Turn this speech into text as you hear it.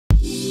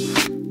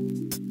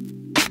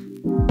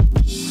Hi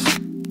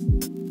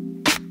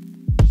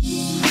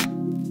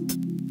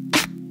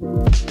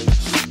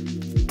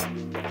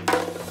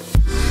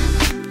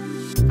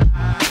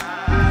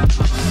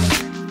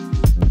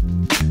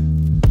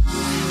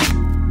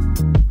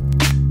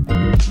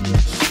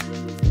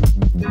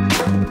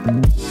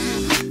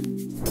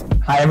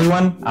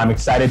everyone, I'm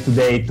excited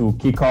today to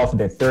kick off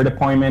the third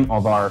appointment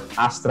of our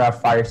Astra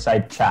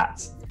Fireside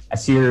Chats, a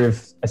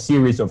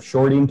series of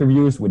short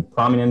interviews with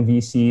prominent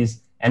VCs,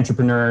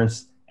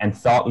 entrepreneurs, and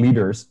thought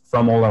leaders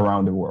from all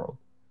around the world.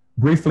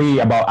 Briefly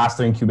about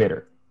Astra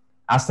Incubator.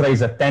 Astra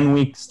is a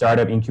 10-week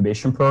startup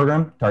incubation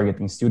program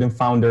targeting student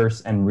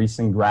founders and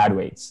recent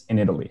graduates in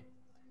Italy.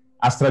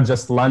 Astra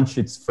just launched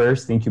its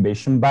first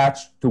incubation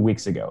batch 2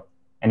 weeks ago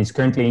and is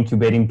currently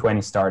incubating 20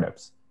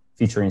 startups,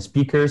 featuring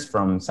speakers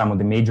from some of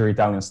the major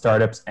Italian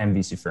startups and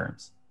VC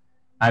firms.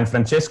 I'm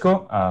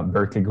Francesco, a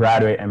Berkeley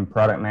graduate and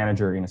product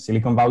manager in a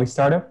Silicon Valley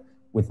startup.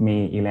 With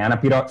me,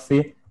 Ileana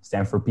Pirozzi,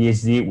 Stanford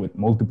PhD with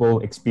multiple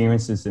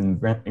experiences in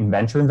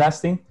venture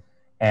investing.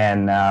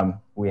 And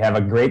we have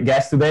a great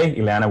guest today.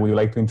 Ileana, would you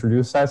like to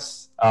introduce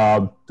us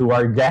to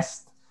our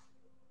guest?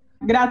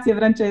 Grazie,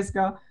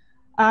 Francesco.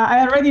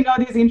 I already know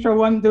this intro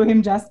won't do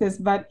him justice,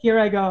 but here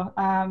I go.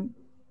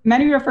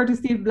 Many refer to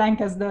Steve Blank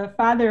as the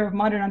father of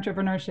modern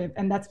entrepreneurship,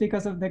 and that's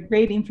because of the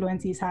great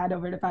influence he's had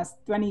over the past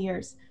 20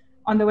 years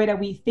on the way that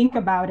we think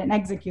about and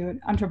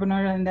execute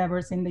entrepreneurial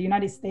endeavors in the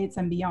United States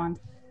and beyond.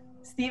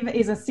 Steve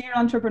is a serial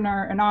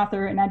entrepreneur, an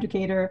author, an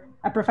educator,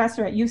 a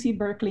professor at UC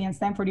Berkeley and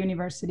Stanford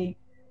University.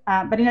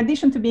 But in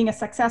addition to being a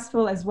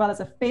successful as well as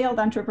a failed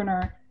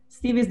entrepreneur,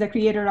 Steve is the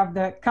creator of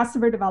the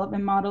customer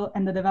development model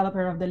and the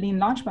developer of the Lean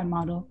Launchpad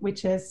model,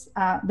 which is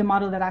the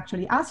model that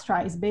actually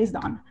Astra is based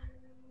on.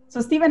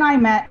 So Steve and I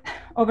met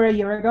over a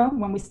year ago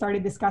when we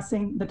started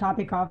discussing the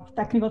topic of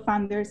technical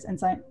founders and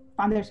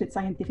founders with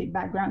scientific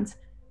backgrounds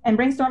and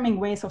brainstorming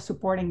ways of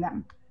supporting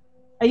them.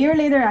 A year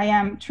later, I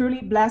am truly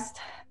blessed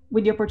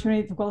with the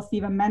opportunity to call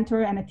Steve a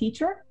mentor and a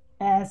teacher,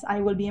 as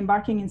I will be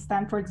embarking in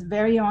Stanford's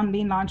very own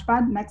Lean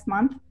Launchpad next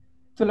month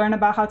to learn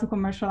about how to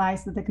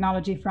commercialize the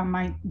technology from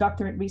my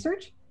doctorate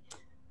research.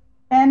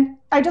 And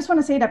I just want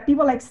to say that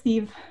people like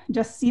Steve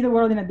just see the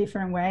world in a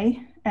different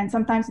way. And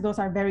sometimes those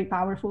are very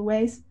powerful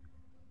ways.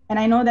 And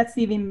I know that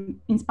Steve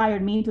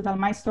inspired me to tell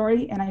my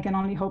story, and I can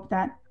only hope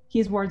that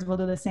his words will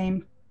do the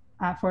same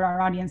for our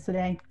audience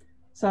today.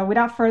 So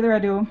without further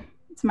ado,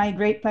 it's my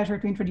great pleasure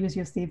to introduce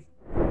you, Steve.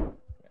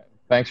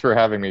 Thanks for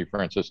having me,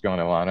 Francisco and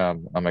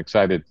Ilana. I'm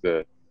excited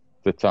to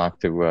talk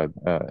to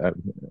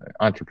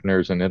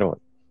entrepreneurs in Italy.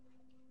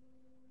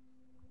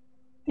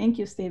 Thank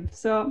you, Steve.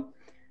 So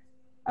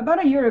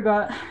about a year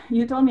ago,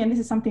 you told me, and this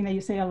is something that you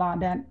say a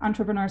lot, that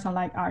entrepreneurs are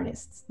like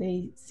artists.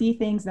 They see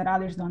things that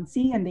others don't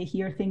see, and they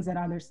hear things that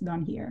others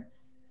don't hear.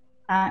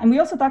 And we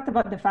also talked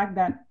about the fact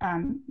that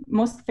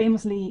most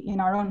famously in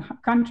our own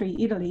country,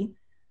 Italy,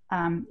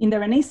 in the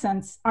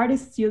Renaissance,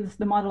 artists used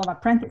the model of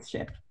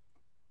apprenticeship,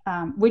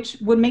 which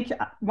would make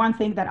one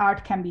think that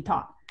art can be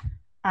taught.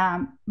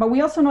 But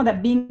we also know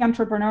that being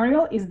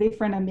entrepreneurial is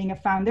different than being a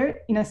founder,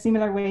 in a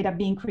similar way that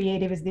being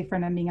creative is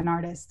different than being an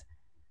artist.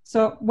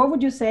 So what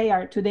would you say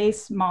are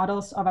today's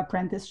models of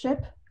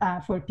apprenticeship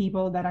for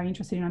people that are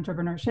interested in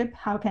entrepreneurship?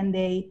 How can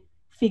they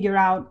figure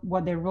out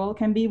what their role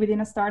can be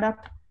within a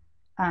startup?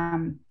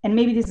 And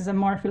maybe this is a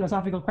more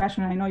philosophical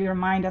question. I know your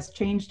mind has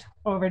changed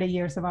over the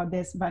years about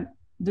this, but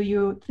do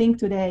you think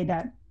today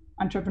that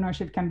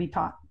entrepreneurship can be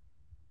taught?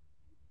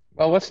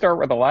 Well, let's start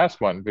with the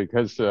last one,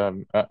 because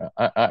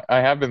I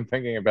have been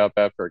thinking about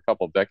that for a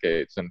couple of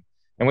decades, and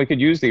we could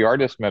use the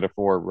artist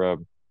metaphor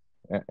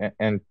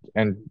and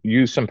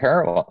use some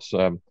parallels.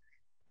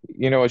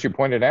 You know, as you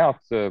pointed out,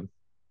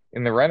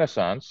 in the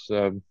Renaissance,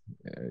 you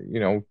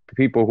know,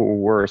 people who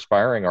were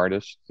aspiring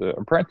artists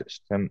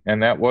apprenticed,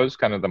 and that was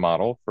kind of the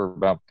model for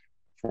about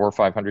 400 or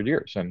 500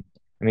 years. And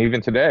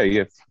even today,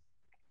 if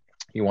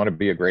you want to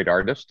be a great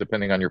artist,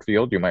 depending on your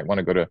field, you might want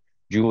to go to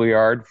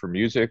Juilliard for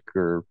music,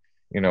 or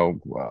you know,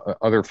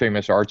 other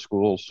famous art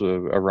schools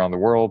around the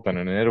world, and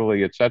in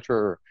Italy,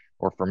 etc.,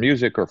 or for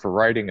music, or for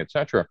writing,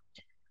 etc.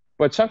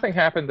 But something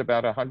happened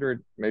about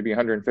 100, maybe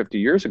 150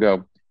 years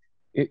ago,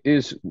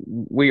 is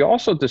we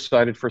also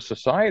decided for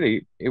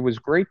society, it was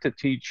great to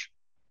teach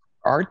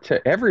art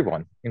to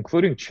everyone,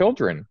 including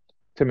children,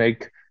 to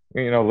make,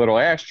 you know, little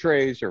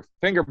ashtrays or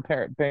finger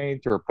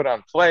paint or put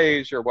on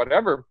plays or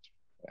whatever.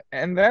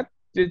 And that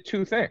did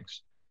two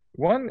things.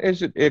 One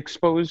is it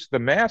exposed the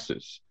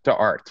masses to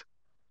art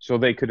so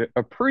they could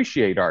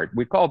appreciate art.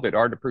 We called it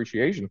art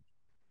appreciation,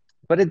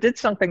 but it did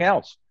something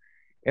else.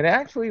 It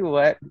actually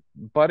let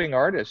budding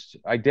artists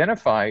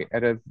identify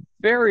at a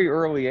very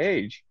early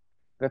age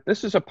that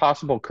this is a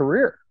possible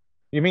career.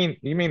 You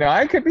mean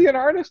I could be an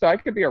artist? I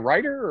could be a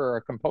writer or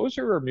a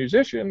composer or a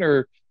musician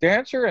or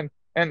dancer,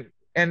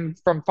 and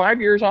from 5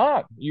 years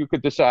on, you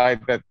could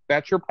decide that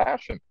that's your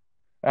passion.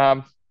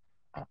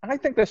 I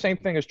think the same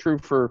thing is true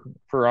for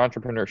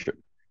entrepreneurship.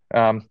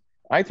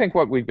 I think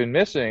what we've been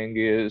missing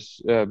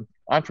is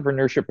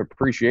entrepreneurship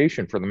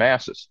appreciation for the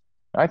masses.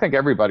 I think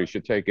everybody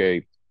should take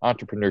a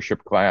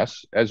entrepreneurship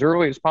class as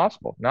early as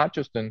possible, not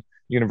just in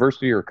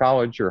university or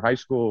college or high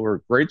school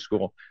or grade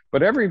school,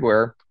 but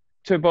everywhere,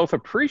 to both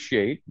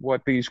appreciate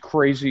what these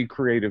crazy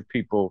creative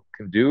people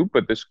can do,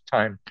 but this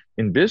time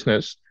in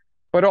business,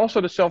 but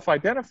also to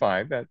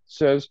self-identify that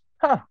says,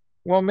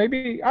 well,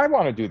 maybe I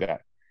want to do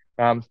that.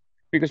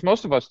 Because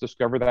most of us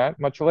discover that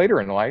much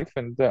later in life.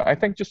 And I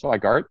think just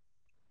like art,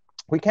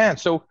 we can.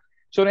 So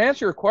to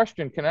answer your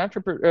question, can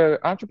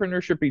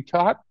entrepreneurship be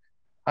taught?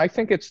 I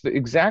think it's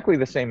exactly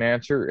the same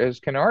answer as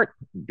can art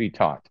be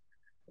taught.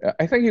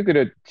 I think you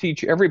could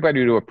teach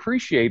everybody to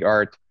appreciate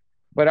art,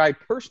 but I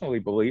personally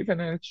believe,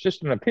 and it's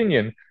just an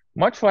opinion,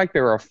 much like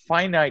there are a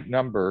finite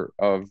number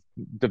of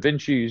Da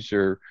Vinci's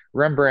or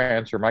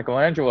Rembrandt's or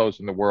Michelangelo's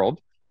in the world,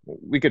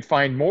 we could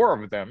find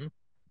more of them,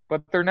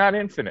 but they're not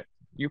infinite.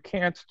 You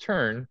can't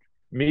turn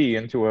me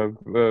into a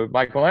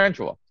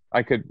Michelangelo.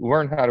 I could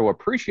learn how to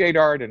appreciate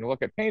art and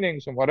look at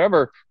paintings and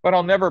whatever, but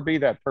I'll never be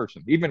that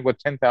person, even with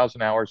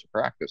 10,000 hours of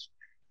practice.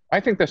 I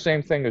think the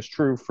same thing is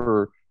true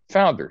for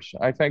founders.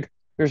 I think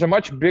there's a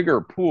much bigger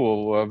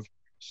pool of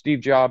Steve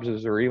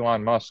Jobs's or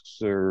Elon Musk's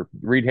or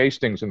Reed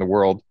Hastings in the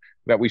world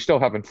that we still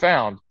haven't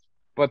found,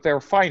 but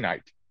they're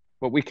finite.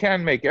 But we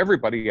can make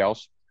everybody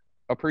else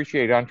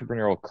appreciate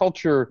entrepreneurial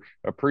culture,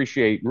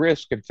 appreciate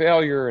risk and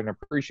failure, and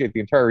appreciate the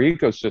entire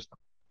ecosystem.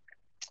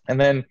 And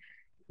then,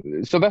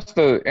 so that's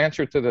the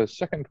answer to the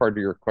second part of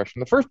your question.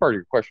 The first part of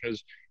your question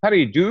is, how do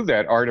you do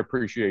that art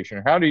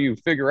appreciation? How do you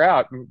figure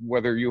out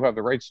whether you have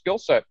the right skill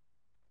set?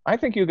 I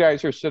think you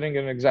guys are sitting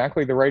in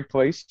exactly the right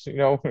place,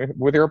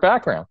 with your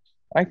background.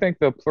 I think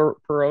the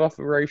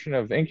proliferation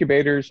of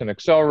incubators and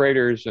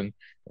accelerators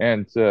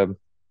and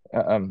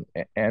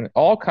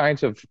all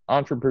kinds of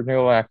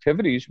entrepreneurial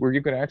activities where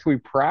you can actually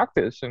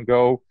practice and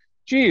go,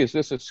 gee, is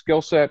this a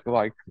skill set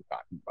like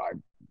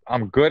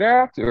I'm good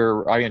at,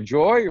 or I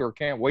enjoy, or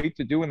can't wait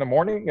to do in the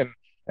morning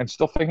and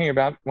still thinking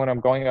about when I'm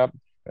going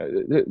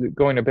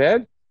to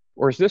bed?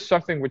 Or is this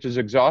something which is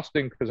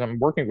exhausting because I'm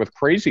working with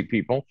crazy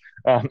people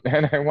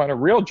and I want a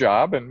real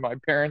job and my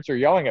parents are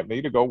yelling at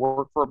me to go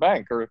work for a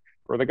bank or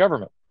the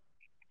government?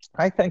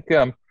 I think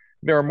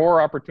there are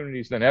more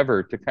opportunities than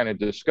ever to kind of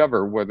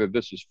discover whether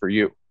this is for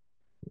you.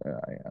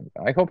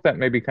 I hope that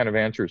maybe kind of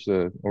answers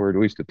or at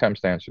least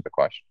attempts to answer the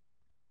question.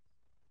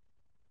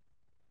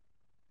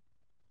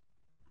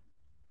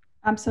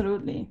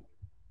 Absolutely.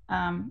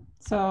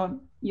 So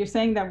you're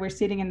saying that we're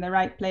sitting in the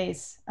right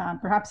place,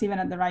 perhaps even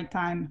at the right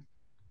time.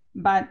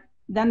 But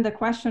then the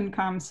question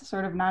comes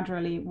sort of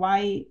naturally,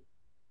 why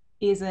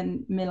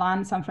isn't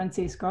Milan, San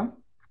Francisco,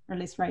 or at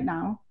least right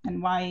now,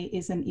 and why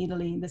isn't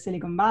Italy the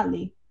Silicon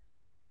Valley?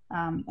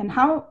 And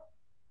how,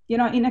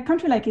 in a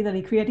country like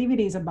Italy,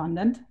 creativity is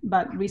abundant,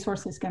 but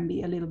resources can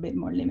be a little bit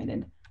more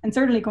limited, and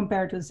certainly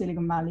compared to the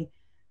Silicon Valley.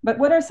 But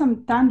what are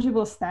some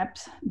tangible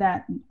steps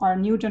that our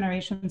new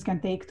generations can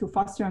take to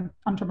foster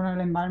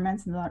entrepreneurial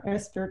environments that are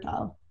as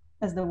fertile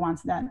as the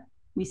ones that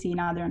we see in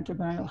other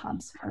entrepreneurial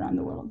hubs around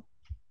the world?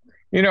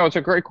 It's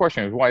a great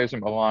question. Why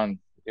isn't Milan,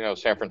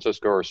 San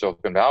Francisco or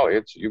Silicon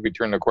Valley? You could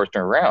turn the question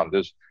around.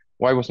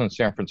 Why wasn't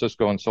San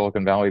Francisco and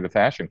Silicon Valley the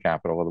fashion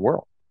capital of the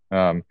world?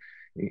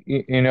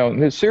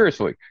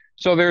 Seriously.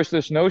 So there's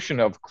this notion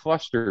of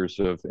clusters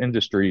of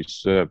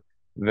industries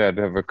that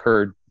have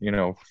occurred,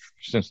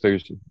 since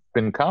there's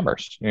been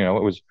commerce.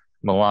 It was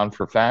Milan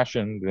for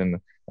fashion. In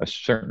a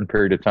certain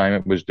period of time,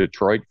 it was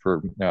Detroit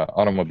for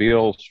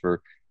automobiles.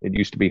 It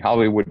used to be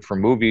Hollywood for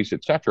movies,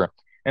 etc.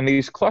 And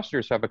these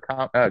clusters have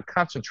a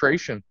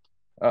concentration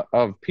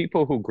of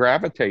people who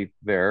gravitate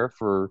there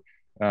for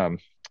a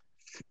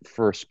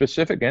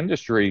specific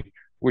industry,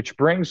 which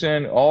brings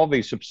in all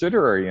these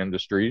subsidiary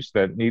industries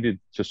that needed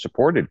to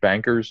support it,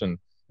 bankers and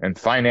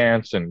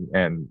finance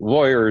and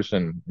lawyers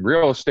and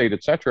real estate,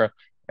 et cetera,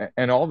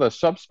 and all the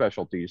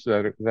subspecialties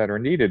that are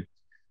needed.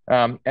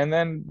 And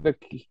then the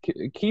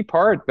key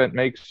part that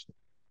makes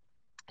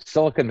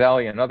Silicon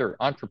Valley and other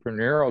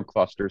entrepreneurial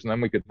clusters, and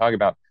then we could talk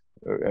about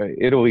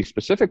Italy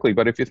specifically,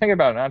 but if you think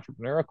about an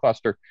entrepreneurial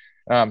cluster,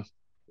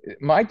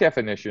 my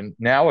definition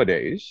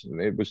nowadays,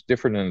 it was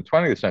different in the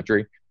 20th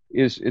century,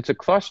 is it's a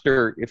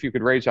cluster if you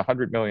could raise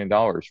 $100 million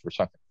for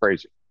something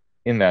crazy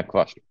in that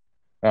cluster.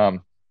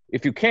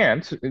 If you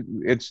can't,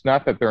 it's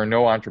not that there are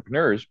no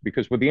entrepreneurs,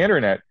 because with the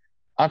internet,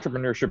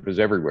 entrepreneurship is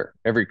everywhere.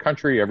 Every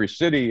country, every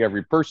city,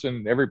 every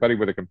person, everybody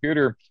with a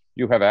computer,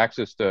 you have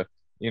access to,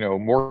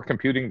 more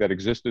computing that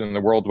existed in the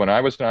world when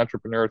I was an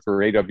entrepreneur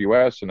through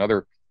AWS and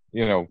other,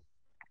 you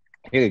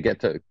could get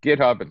to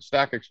GitHub and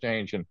Stack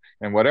Exchange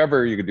and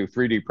whatever. You could do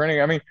 3D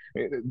printing. I mean,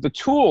 the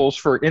tools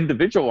for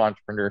individual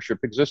entrepreneurship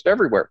exist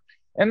everywhere.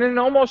 And in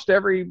almost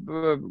every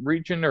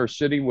region or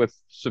city with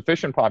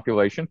sufficient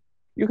population,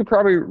 you could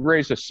probably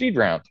raise a seed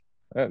round.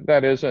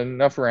 That is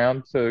enough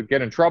round to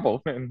get in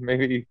trouble and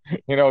maybe,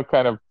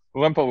 kind of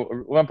limp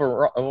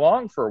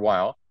along for a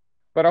while.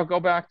 But I'll go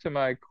back to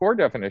my core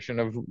definition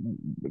of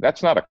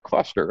that's not a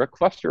cluster. A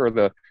cluster are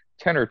the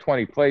 10 or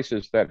 20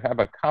 places that have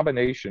a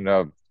combination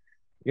of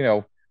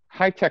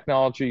high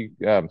technology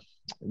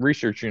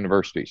research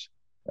universities.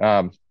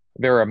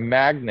 They're a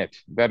magnet.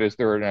 That is,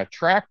 they're an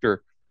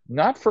attractor,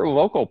 not for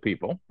local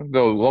people,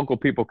 though local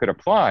people could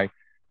apply,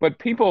 but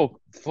people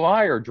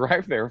fly or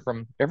drive there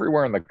from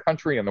everywhere in the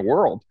country and the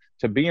world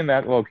to be in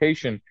that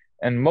location.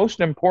 And most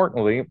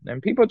importantly,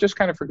 and people just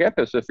kind of forget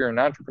this if you're an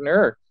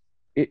entrepreneur,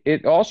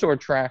 it also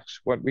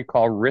attracts what we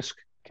call risk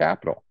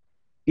capital.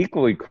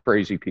 Equally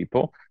crazy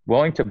people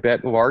willing to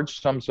bet large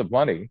sums of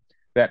money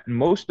that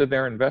most of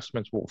their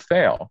investments will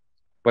fail,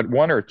 but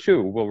one or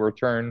two will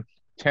return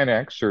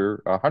 10x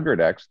or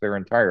 100x their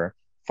entire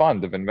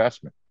fund of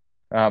investment.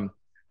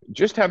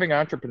 Just having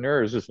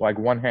entrepreneurs is like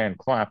one hand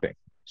clapping.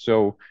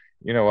 So,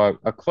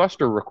 a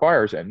cluster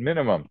requires at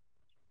minimum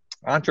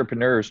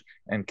entrepreneurs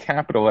and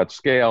capital at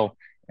scale,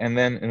 and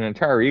then an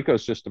entire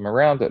ecosystem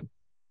around it.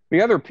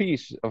 The other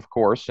piece, of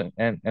course,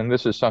 and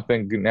this is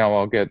something now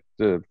I'll get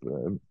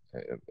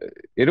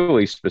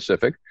Italy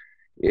specific,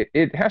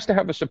 it has to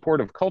have a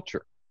supportive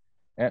culture.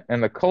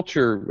 And the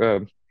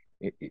culture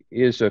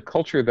is a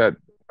culture that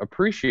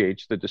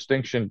appreciates the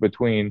distinction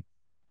between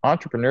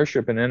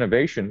entrepreneurship and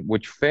innovation,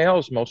 which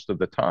fails most of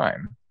the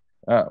time,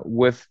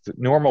 with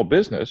normal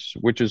business,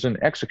 which is an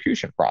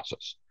execution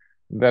process.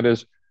 That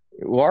is,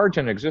 large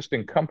and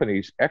existing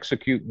companies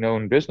execute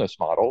known business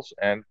models,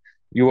 and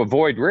you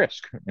avoid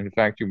risk. In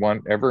fact, you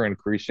want ever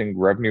increasing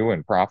revenue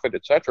and profit,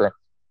 et cetera.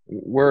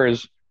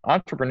 Whereas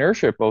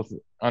entrepreneurship, both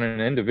on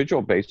an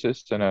individual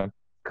basis and a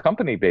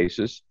company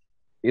basis,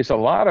 is a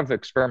lot of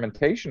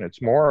experimentation.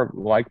 It's more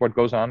like what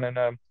goes on in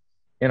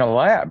a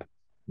lab.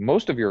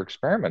 Most of your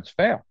experiments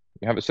fail.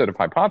 You have a set of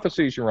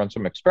hypotheses, you run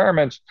some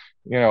experiments,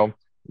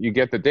 you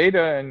get the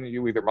data, and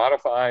you either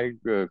modify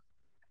the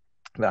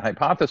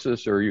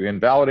hypothesis, or you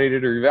invalidate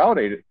it, or you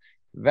validate it.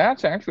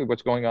 That's actually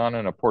what's going on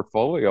in a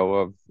portfolio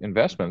of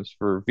investments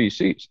for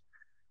VCs.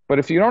 But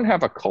if you don't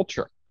have a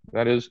culture,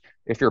 that is,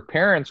 if your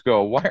parents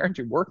go, why aren't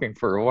you working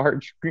for a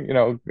large,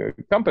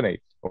 company?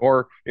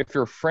 Or if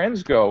your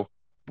friends go,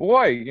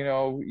 boy,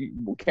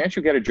 can't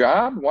you get a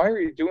job? Why are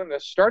you doing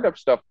this startup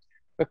stuff?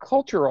 The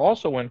culture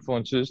also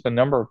influences the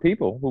number of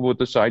people who will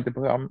decide to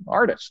become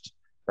artists,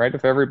 right?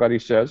 If everybody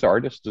says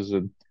artist is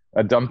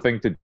a dumb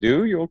thing to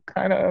do, you'll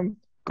kind of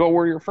go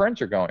where your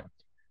friends are going.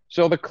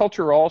 So the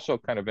culture also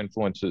kind of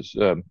influences,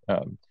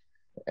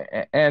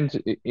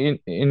 and in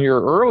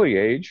your early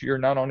age, you're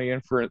not only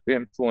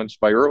influenced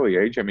by early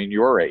age, I mean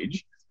your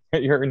age,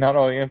 you're not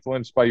only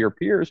influenced by your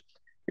peers,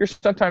 you're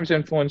sometimes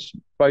influenced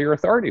by your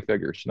authority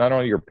figures, not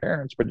only your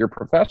parents, but your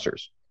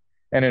professors.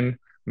 And in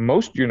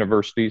most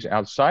universities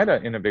outside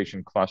of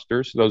innovation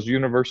clusters, those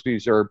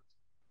universities are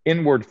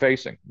inward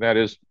facing. That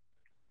is,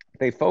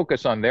 they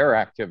focus on their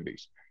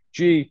activities.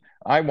 Gee,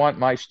 I want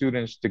my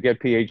students to get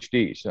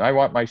PhDs, and I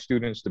want my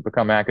students to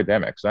become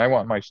academics, and I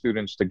want my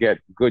students to get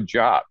good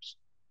jobs.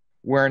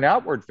 Where in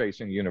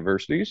outward-facing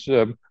universities,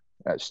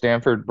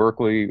 Stanford,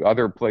 Berkeley,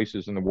 other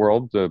places in the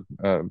world,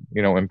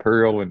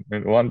 Imperial in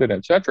London,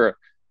 et cetera,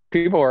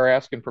 people are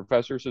asking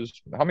professors,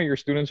 how many of your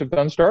students have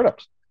done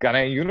startups? Got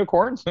any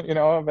unicorns,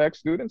 of X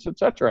students, et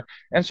cetera?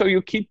 And so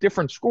you keep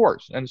different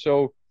scores. And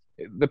so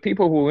the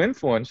people who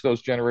influence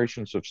those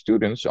generations of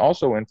students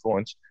also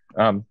influence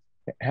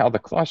how the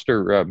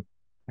cluster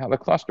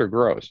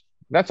grows.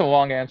 That's a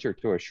long answer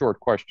to a short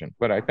question,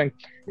 but I think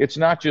it's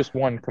not just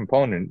one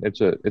component.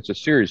 It's a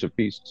series of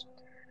pieces.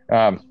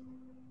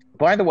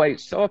 By the way,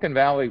 Silicon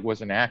Valley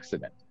was an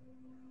accident.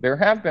 There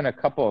have been a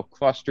couple of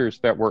clusters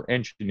that were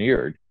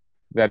engineered,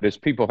 that is,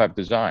 people have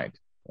designed.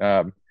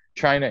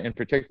 China in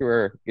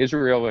particular,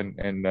 Israel and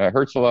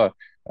Herzliya,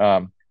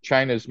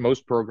 China's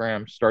most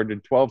programs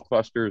started 12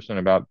 clusters, and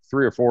about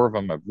 3 or 4 of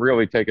them have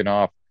really taken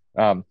off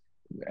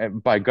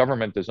by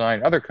government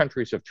design. Other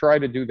countries have tried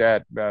to do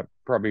that,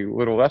 probably a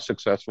little less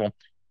successful.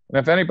 And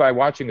if anybody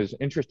watching is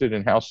interested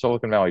in how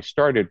Silicon Valley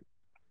started,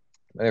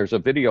 there's a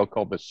video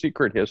called The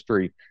Secret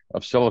History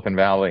of Silicon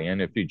Valley.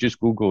 And if you just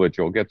Google it,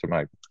 you'll get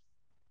to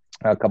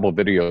a couple of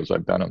videos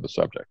I've done on the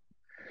subject.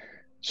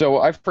 So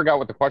I forgot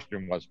what the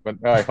question was, but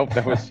I hope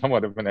that was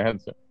somewhat of an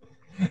answer.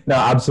 No,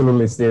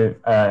 absolutely, Steve.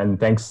 And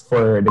thanks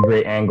for the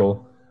great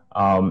angle.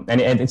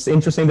 And it's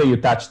interesting that you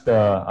touched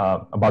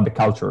about the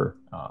culture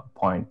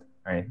point,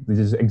 right? This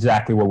is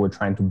exactly what we're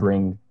trying to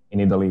bring in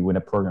Italy with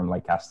a program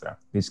like Astra,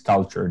 this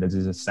culture that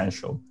is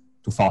essential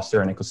to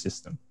foster an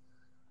ecosystem.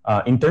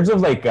 In terms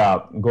of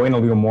going a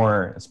little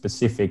more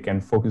specific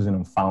and focusing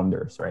on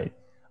founders, right?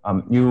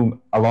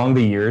 You, along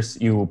the years,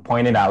 you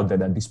pointed out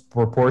that a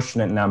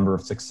disproportionate number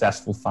of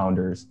successful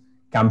founders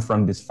come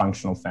from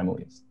dysfunctional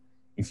families.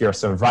 If you're a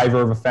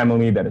survivor of a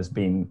family that has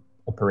been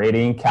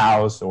operating in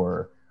chaos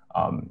or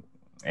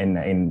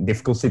in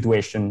difficult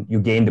situation,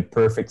 you gain the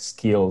perfect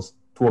skills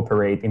to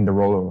operate in the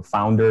role of a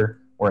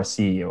founder or a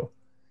CEO.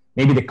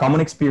 Maybe the common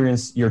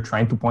experience you're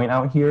trying to point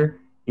out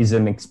here is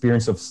an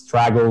experience of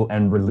struggle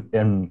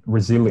and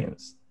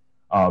resilience.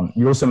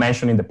 You also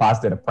mentioned in the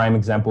past that a prime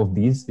example of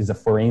this is a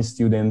foreign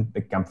student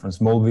that come from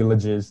small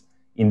villages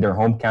in their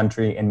home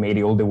country and made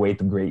it all the way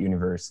to great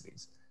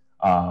universities,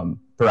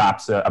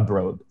 perhaps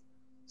abroad.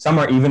 Some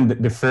are even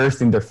the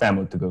first in their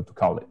family to go to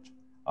college.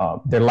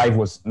 Their life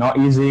was not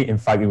easy. In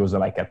fact, it was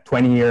like a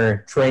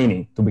 20-year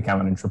training to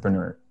become an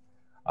entrepreneur.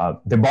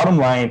 The bottom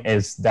line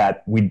is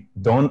that we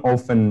don't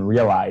often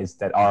realize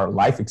that our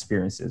life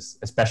experiences,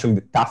 especially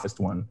the toughest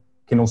one,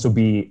 can also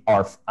be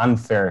our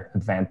unfair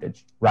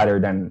advantage rather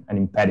than an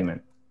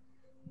impediment.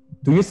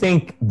 Do you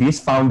think these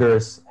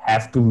founders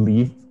have to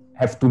leave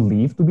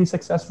to be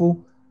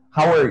successful?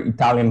 How are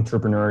Italian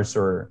entrepreneurs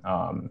or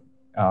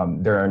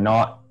they're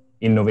not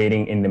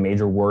innovating in the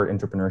major world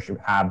entrepreneurship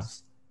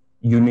hubs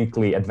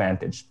uniquely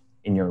advantaged,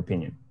 in your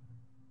opinion?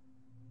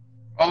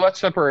 Well, let's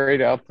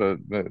separate out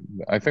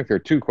I think there are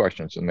two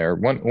questions in there.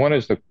 One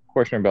is the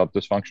question about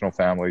dysfunctional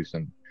families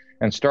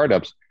and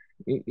startups.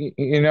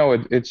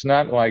 It's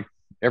not like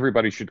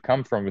everybody should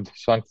come from a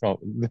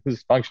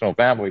dysfunctional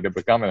family to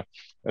become a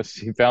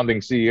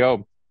founding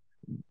CEO.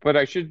 But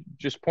I should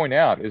just point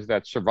out is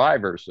that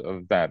survivors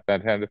of that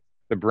had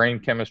the brain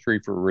chemistry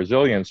for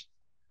resilience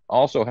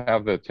also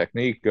have the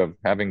technique of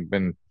having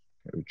been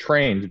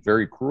trained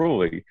very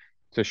cruelly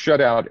to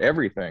shut out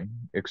everything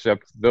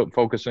except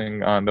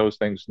focusing on those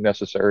things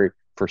necessary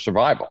for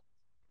survival.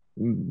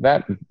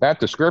 That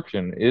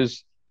description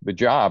is the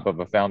job of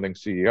a founding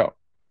CEO.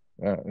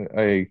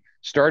 A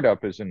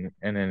startup is an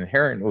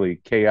inherently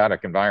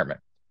chaotic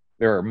environment.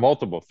 There are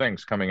multiple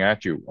things coming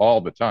at you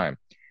all the time.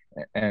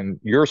 And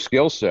your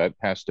skill set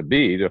has to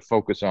be to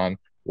focus on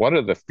what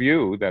are the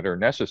few that are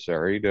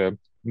necessary to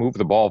move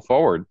the ball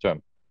forward,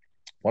 to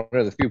what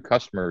are the few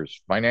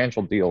customers,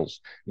 financial deals,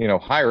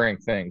 hiring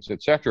things,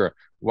 et cetera,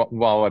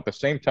 while at the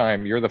same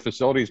time you're the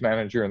facilities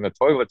manager and the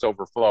toilet's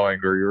overflowing,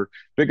 or your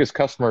biggest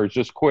customer has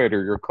just quit,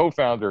 or your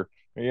co-founder,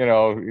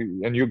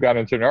 and you got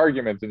into an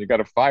argument and you got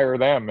to fire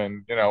them,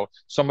 and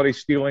somebody's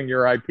stealing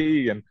your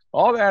IP, and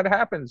all that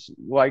happens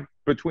like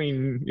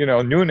between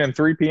noon and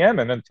 3 p.m.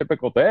 in a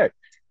typical day.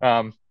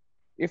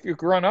 If you've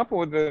grown up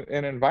with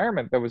an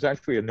environment that was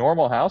actually a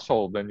normal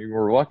household and you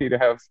were lucky to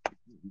have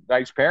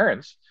nice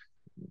parents,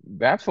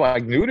 that's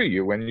like new to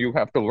you, and you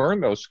have to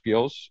learn those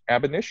skills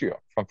ab initio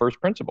from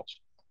first principles.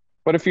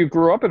 But if you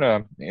grew up in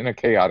a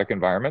chaotic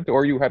environment,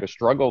 or you had to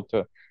struggle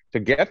to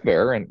get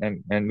there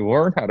and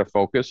learn how to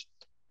focus,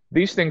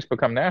 these things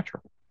become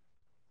natural.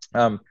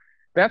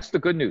 That's the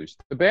good news.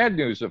 The bad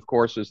news, of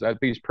course, is that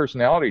these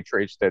personality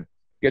traits that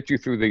get you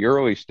through the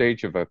early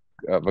stage of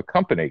a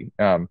company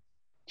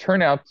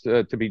turn out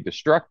to be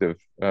destructive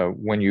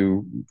when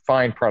you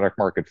find product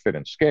market fit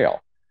and scale.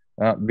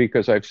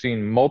 Because I've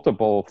seen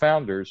multiple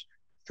founders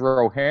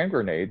throw hand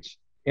grenades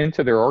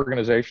into their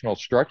organizational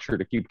structure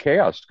to keep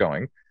chaos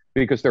going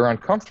because they're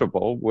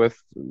uncomfortable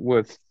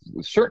with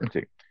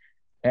certainty.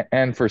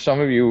 And for some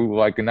of you,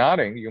 like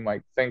nodding, you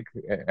might think,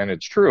 and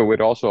it's true,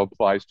 it also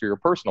applies to your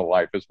personal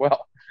life as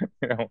well.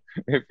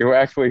 If you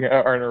actually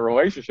are in a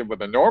relationship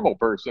with a normal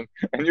person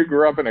and you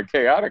grew up in a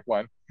chaotic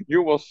one,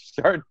 you will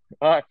start.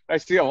 I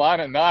see a lot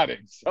of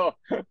nodding, so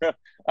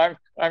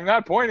I'm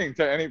not pointing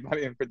to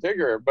anybody in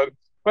particular, but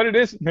it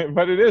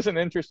is an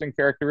interesting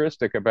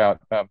characteristic about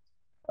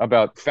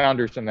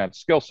founders in that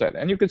skill set.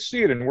 And you could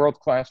see it in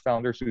world-class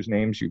founders whose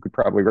names you could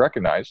probably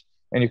recognize.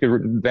 And you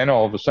could then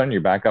all of a sudden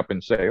you back up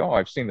and say, oh,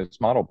 I've seen this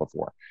model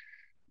before.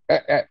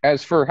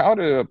 As for how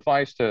it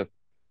applies to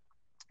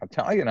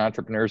Italian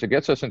entrepreneurs, it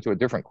gets us into a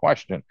different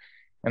question.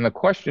 And the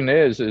question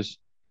is,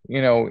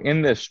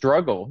 in this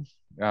struggle,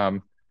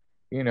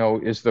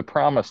 is the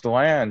promised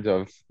land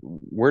of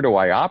where do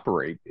I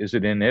operate? Is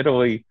it in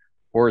Italy,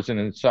 or is it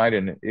inside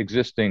an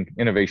existing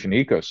innovation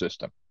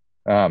ecosystem?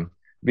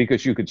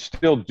 Because you could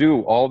still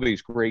do all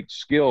these great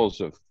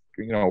skills of,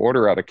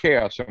 order out of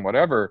chaos and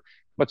whatever,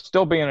 but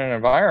still be in an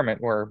environment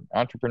where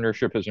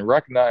entrepreneurship isn't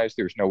recognized,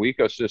 there's no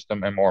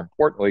ecosystem, and more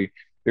importantly,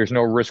 there's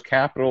no risk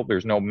capital,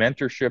 there's no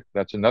mentorship.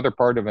 That's another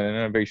part of an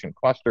innovation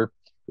cluster,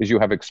 is you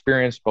have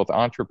experienced both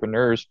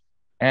entrepreneurs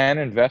and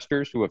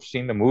investors who have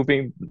seen the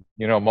movie,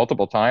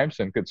 multiple times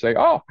and could say,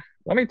 oh,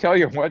 let me tell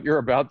you what you're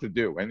about to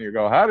do. And you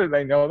go, how do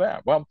they know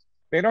that? Well,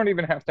 they don't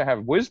even have to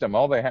have wisdom.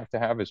 All they have to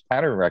have is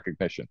pattern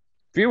recognition.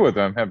 Few of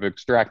them have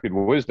extracted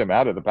wisdom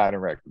out of the pattern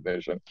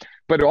recognition,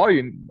 but all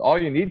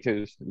you need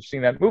to is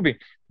seen that movie.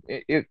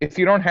 If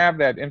you don't have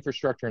that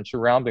infrastructure and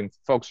surrounding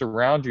folks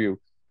around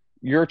you,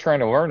 you're trying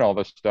to learn all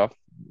this stuff,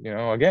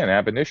 again,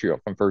 ab initio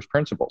from first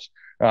principles.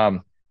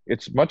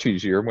 It's much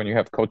easier when you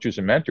have coaches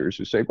and mentors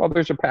who say, well,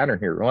 there's a pattern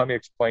here. Let me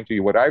explain to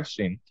you what I've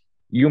seen.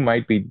 You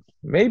might be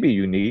maybe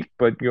unique,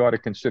 but you ought to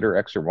consider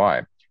X or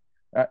Y.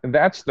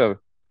 That's the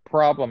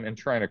problem in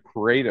trying to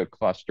create a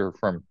cluster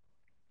from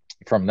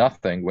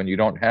nothing when you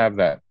don't have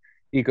that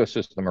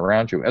ecosystem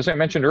around you. As I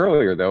mentioned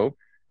earlier, though,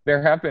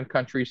 there have been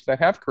countries that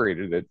have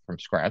created it from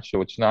scratch,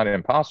 so it's not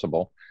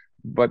impossible,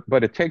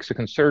 but it takes a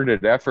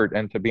concerted effort.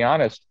 And to be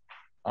honest,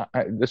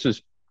 this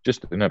is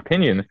just an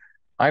opinion.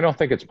 I don't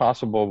think it's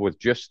possible with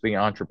just the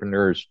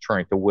entrepreneurs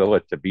trying to will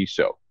it to be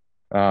so.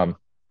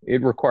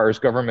 It requires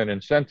government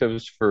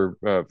incentives for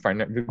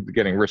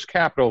getting risk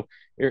capital.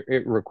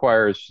 It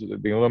requires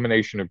the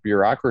elimination of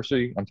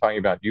bureaucracy. I'm talking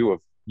about you,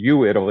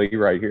 Italy,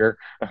 right here,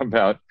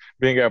 about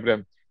being able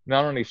to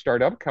not only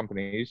start up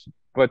companies,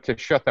 but to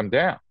shut them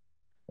down.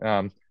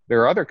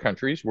 There are other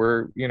countries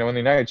where, in the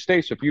United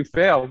States, if you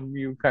fail,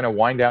 you kind of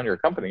wind down your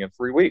company in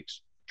 3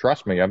 weeks.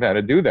 Trust me, I've had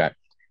to do that.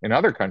 In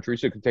other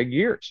countries, it could take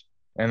years,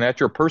 and that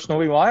you're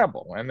personally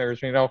liable. And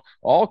there's,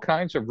 all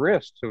kinds of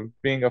risks of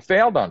being a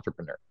failed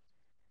entrepreneur.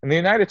 In the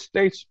United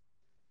States,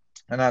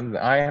 and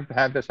I have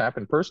had this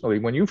happen personally,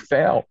 when you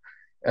fail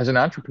as an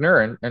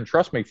entrepreneur, and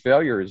trust me,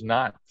 failure is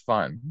not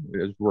fun,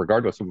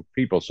 regardless of what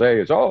people say,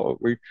 is, oh,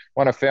 we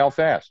want to fail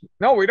fast.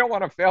 No, we don't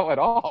want to fail at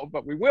all,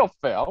 but we will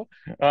fail.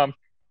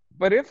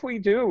 But if we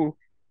do,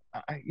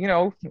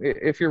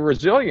 if you're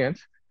resilient,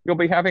 you'll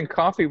be having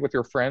coffee with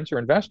your friends or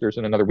investors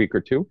in another week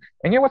or two.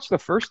 And what's the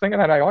first thing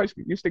that I always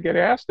used to get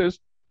asked is,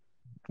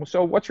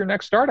 so what's your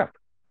next startup?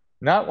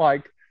 Not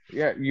like,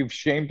 yeah, you've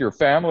shamed your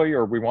family,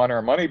 or we want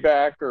our money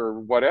back, or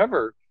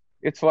whatever.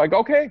 It's like,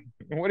 okay,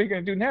 what are you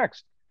going to do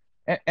next?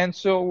 And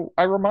so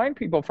I remind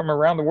people from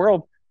around the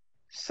world,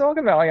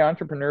 Silicon Valley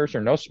entrepreneurs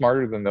are no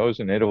smarter than those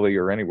in Italy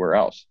or anywhere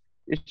else.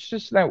 It's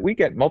just that we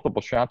get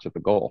multiple shots at the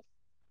goal,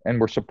 and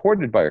we're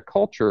supported by a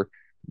culture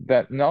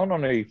that not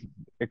only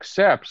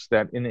accepts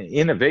that in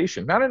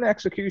innovation, not in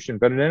execution,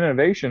 but in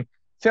innovation,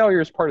 failure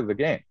is part of the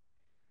game.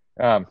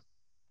 The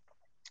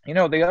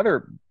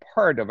other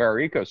part of our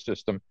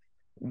ecosystem,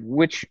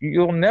 which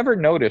you'll never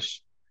notice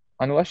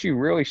unless you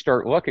really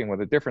start looking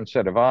with a different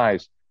set of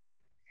eyes,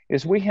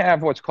 is we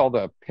have what's called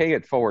a pay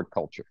it forward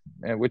culture,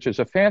 which is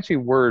a fancy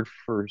word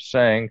for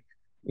saying,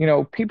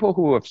 people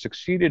who have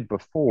succeeded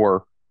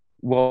before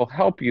will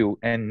help you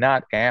and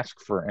not ask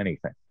for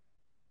anything.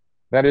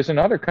 That is, in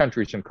other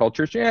countries and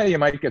cultures, yeah, you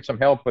might get some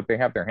help, but they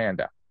have their hand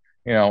out.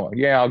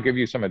 Yeah, I'll give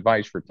you some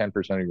advice for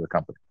 10% of your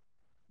company.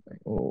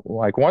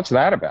 Like, what's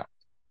that about?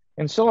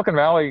 In Silicon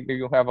Valley,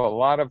 you'll have a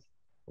lot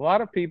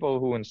of people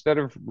who, instead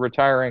of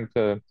retiring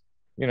to,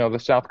 the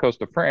south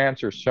coast of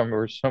France or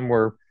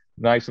somewhere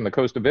nice on the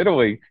coast of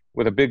Italy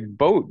with a big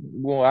boat,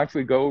 will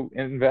actually go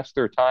invest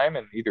their time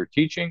in either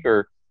teaching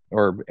or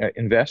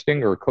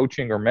investing or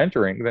coaching or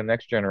mentoring the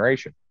next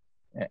generation.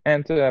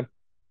 And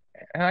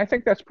I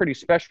think that's pretty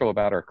special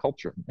about our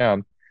culture.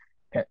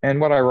 And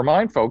what I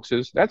remind folks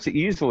is that's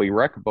easily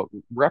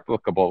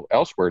replicable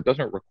elsewhere. It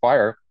doesn't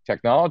require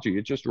technology.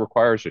 It just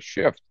requires a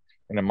shift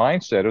in a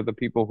mindset of the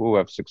people who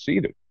have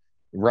succeeded,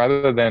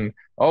 rather than,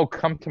 oh,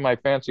 come to my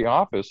fancy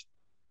office.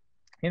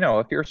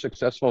 If you're a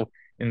successful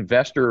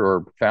investor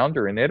or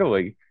founder in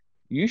Italy,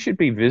 you should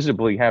be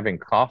visibly having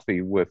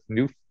coffee with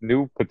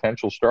new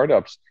potential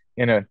startups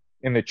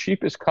in the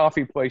cheapest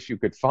coffee place you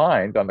could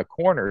find on the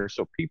corner,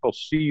 so people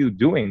see you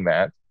doing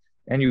that,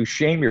 and you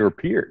shame your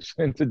peers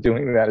into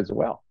doing that as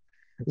well.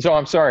 So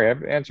I'm sorry,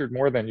 I've answered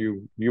more than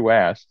you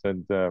asked,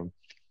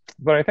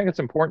 but I think it's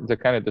important to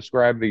kind of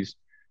describe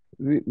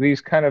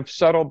these kind of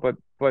subtle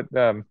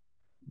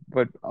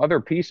but other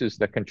pieces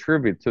that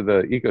contribute to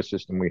the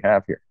ecosystem we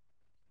have here.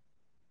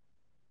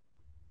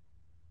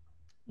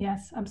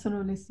 Yes,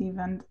 absolutely, Steve.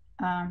 And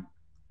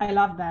I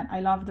love that. I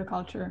love the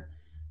culture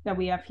that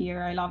we have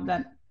here. I love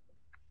that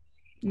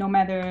no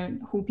matter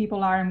who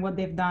people are and what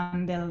they've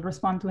done, they'll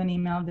respond to an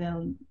email,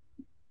 they'll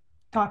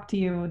talk to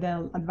you,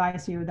 they'll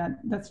advise you.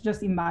 That's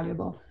just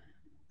invaluable.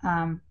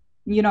 An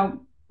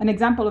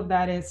example of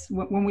that is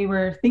when we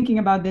were thinking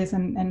about this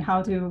and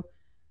how to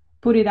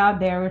put it out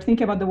there, we're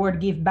thinking about the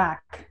word give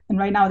back. And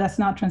right now that's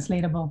not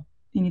translatable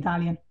in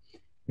Italian.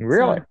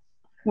 Really? So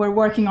we're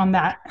working on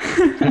that.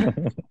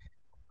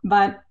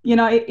 But,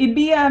 it'd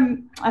be a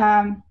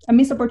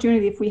missed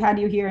opportunity if we had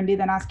you here and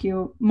didn't ask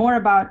you more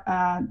about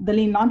the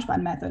Lean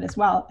Launchpad method as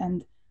well,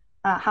 and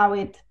how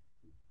it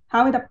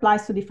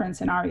applies to different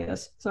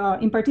scenarios. So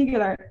in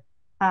particular,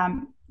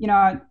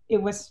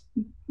 it was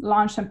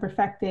launched and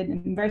perfected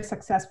and very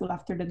successful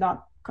after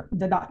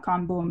the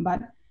dot-com boom.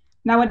 But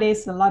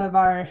nowadays, a lot of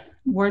our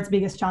world's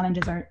biggest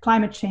challenges are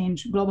climate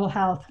change, global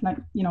health,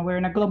 we're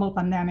in a global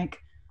pandemic.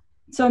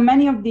 So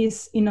many of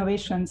these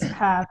innovations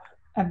have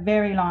a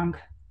very long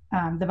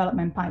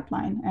development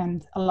pipeline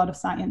and a lot of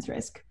science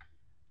risk.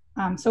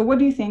 So what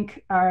do you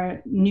think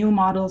are new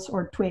models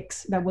or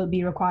tweaks that will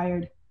be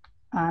required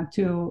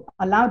to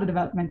allow the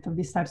development of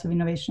these types of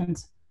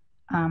innovations?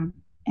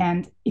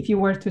 And if you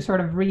were to sort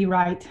of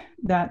rewrite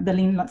the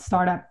Lean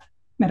startup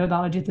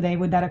methodology today,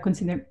 would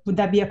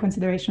that be a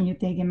consideration you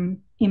take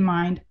in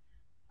mind?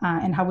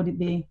 And how would it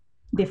be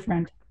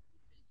different?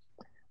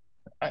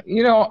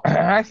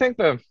 I think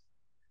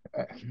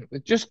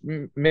just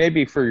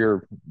maybe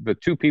for the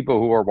two people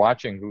who are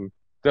watching who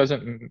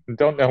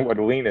don't know what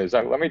Lean is,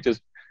 let me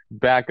just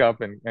back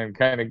up and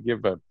kind of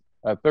give a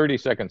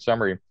 30-second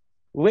summary.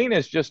 Lean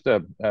is just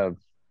a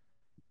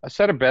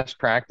set of best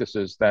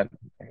practices that,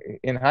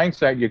 in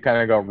hindsight, you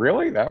kind of go,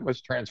 really? That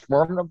was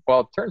transformative?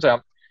 Well, it turns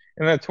out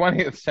in the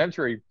 20th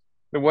century,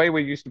 the way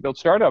we used to build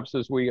startups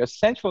is we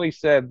essentially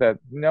said that,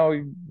 no,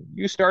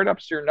 you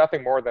startups, you're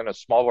nothing more than a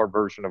smaller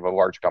version of a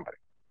large company.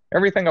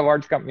 Everything a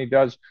large company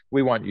does,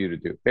 we want you to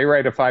do. They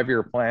write a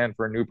 5-year plan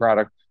for a new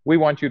product. We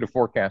want you to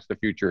forecast the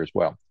future as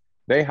well.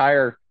 They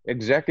hire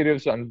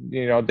executives on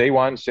day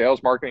one,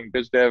 sales, marketing,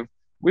 biz dev.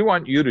 We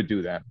want you to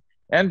do that.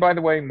 And by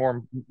the way,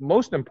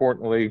 most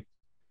importantly,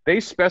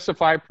 they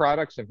specify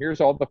products, and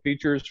here's all the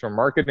features from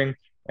marketing,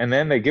 and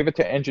then they give it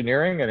to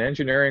engineering, and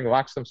engineering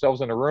locks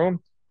themselves in a room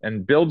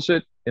and builds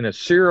it in a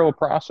serial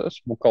process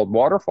called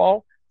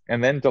waterfall,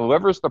 and then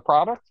delivers the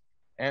product.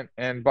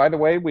 And by the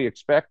way, we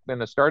expect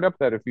in a startup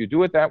that if you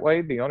do it that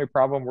way, the only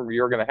problem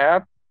you're going to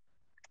have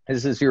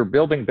is you're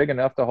building big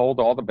enough to hold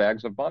all the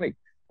bags of money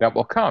that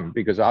will come,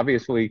 because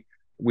obviously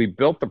we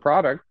built the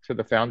product to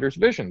the founder's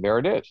vision. There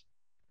it is.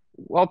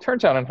 Well, it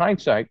turns out in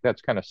hindsight,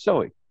 that's kind of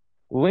silly.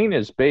 Lean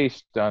is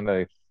based on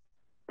the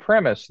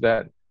premise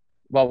that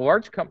while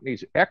large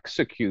companies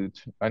execute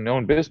a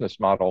known business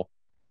model,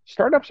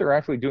 startups are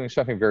actually doing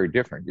something very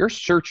different. You're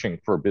searching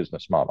for a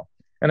business model.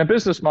 And a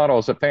business model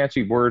is a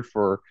fancy word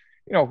for,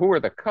 who are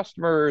the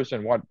customers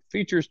and what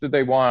features do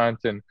they want,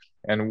 and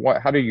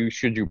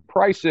should you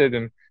price it,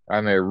 and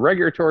the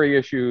regulatory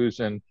issues,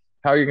 and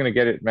how you're going to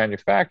get it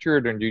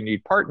manufactured, and do you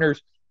need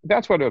partners?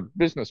 That's what a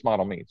business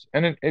model means.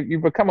 And you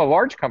become a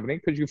large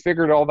company because you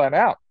figured all that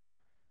out.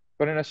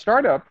 But in a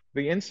startup,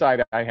 the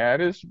insight I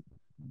had is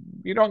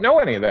you don't know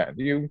any of that.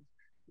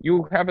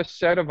 You have a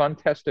set of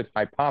untested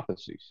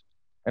hypotheses,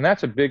 and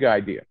that's a big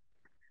idea.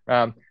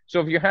 So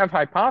if you have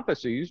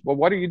hypotheses, well,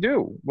 what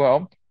do?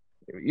 Well,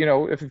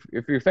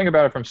 if you think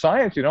about it from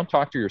science, you don't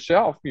talk to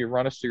yourself, you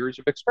run a series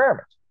of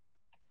experiments.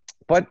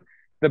 But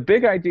the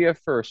big idea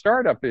for a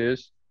startup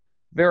is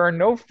there are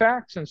no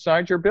facts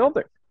inside your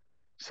building.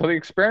 So the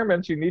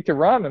experiments you need to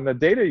run and the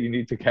data you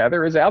need to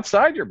gather is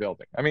outside your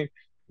building. I mean,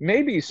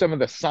 maybe some of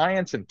the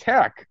science and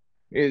tech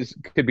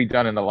could be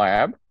done in the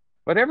lab,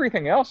 but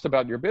everything else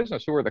about your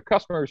business, who are the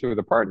customers, who are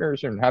the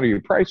partners, and how do you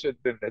price it,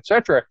 and et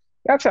cetera,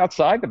 that's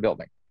outside the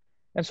building.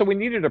 And so we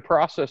needed a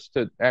process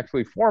to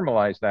actually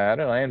formalize that,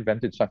 and I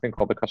invented something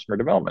called the customer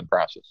development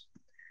process.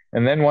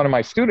 And then one of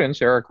my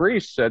students, Eric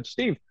Rees, said,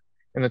 Steve,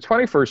 in the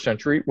 21st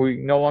century, we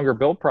no longer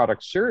build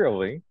products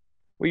serially.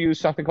 We use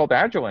something called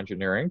agile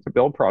engineering to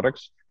build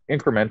products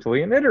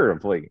incrementally and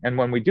iteratively. And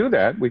when we do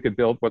that, we could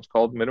build what's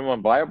called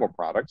minimum viable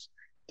products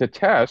to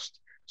test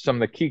some of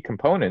the key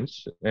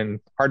components in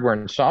hardware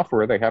and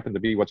software. They happen to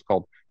be what's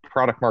called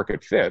product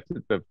market fit,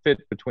 the fit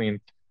between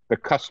the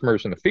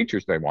customers and the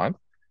features they want.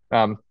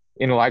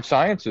 In life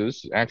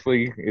sciences,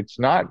 actually, it's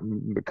not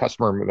the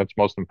customer that's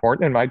most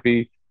important. It might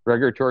be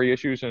regulatory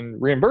issues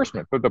and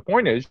reimbursement. But the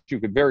point is, you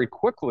could very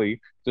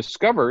quickly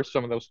discover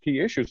some of those key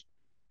issues.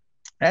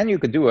 And you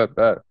could do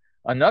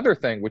another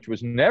thing, which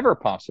was never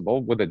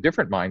possible with a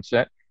different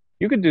mindset.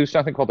 You could do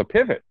something called a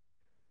pivot.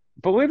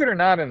 Believe it or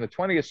not, in the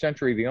 20th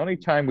century, the only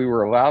time we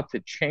were allowed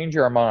to change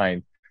our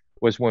mind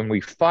was when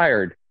we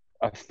fired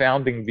a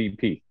founding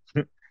VP.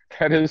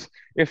 That is,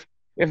 if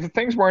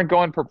things weren't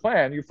going per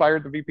plan, you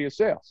fired the VP of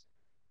sales.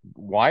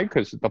 Why?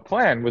 Because the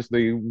plan was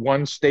the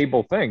one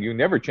stable thing. You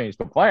never change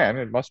the plan.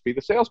 It must be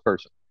the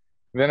salesperson.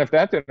 Then if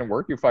that didn't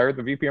work, you fired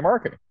the VP of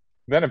marketing.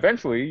 Then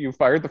eventually you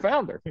fired the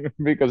founder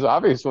because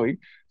obviously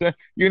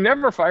you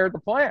never fired the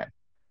plan.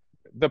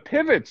 The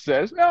pivot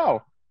says,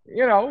 no,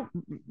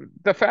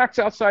 the facts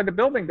outside the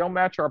building don't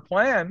match our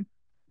plan.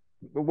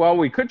 Well,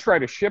 we could try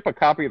to ship a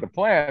copy of the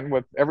plan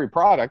with every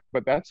product,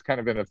 but that's kind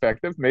of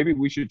ineffective. Maybe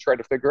we should try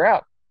to figure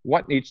out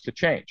what needs to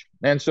change.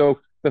 And so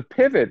the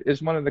pivot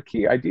is one of the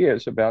key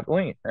ideas about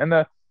Lean. And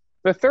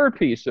the third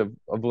piece of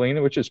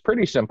Lean, which is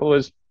pretty simple,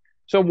 is,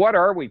 so what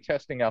are we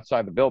testing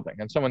outside the building?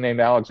 And someone named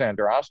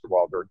Alexander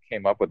Osterwalder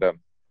came up with a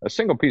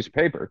single piece of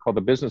paper called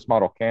the Business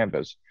Model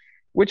Canvas,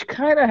 which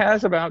kind of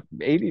has about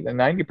 80 to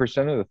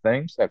 90% of the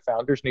things that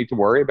founders need to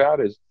worry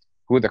about is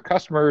who are the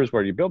customers, what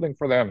are you building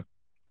for them,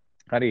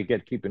 how do you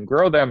keep and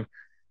grow them,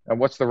 and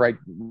what's the right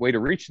way to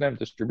reach them,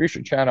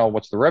 distribution channel,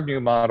 what's the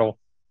revenue model,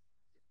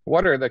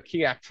 what are the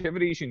key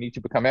activities you need to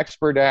become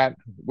expert at,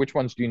 which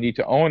ones do you need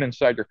to own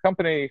inside your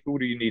company, who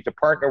do you need to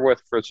partner with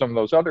for some of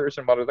those others,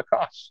 and what are the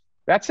costs?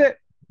 That's it.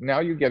 Now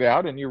you get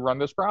out and you run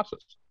this process.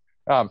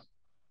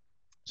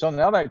 So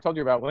now that I told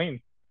you about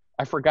Lean,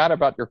 I forgot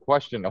about your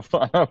question.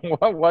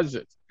 What was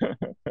it?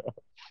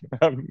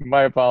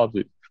 My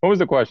apologies. What was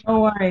the question? No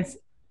worries.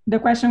 The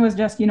question was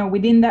just,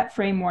 within that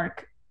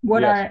framework,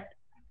 what are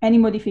any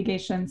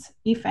modifications,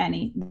 if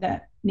any,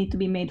 that need to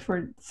be made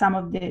for some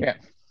of the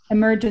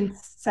emergent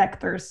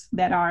sectors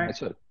that are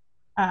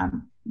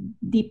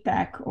deep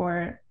tech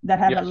or that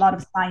have a lot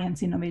of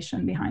science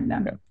innovation behind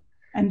them?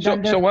 And so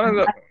one of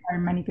the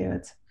many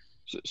pivots.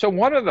 So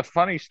one of the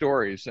funny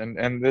stories,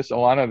 and this,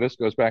 Alana, this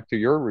goes back to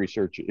your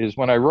research, is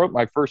when I wrote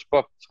my first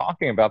book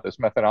talking about this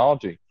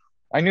methodology,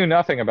 I knew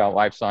nothing about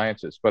life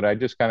sciences, but I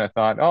just kind of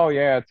thought, oh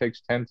yeah, it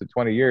takes 10 to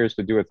 20 years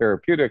to do a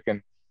therapeutic,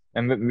 and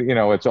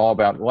it's all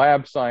about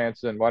lab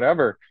science and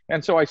whatever.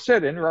 And so I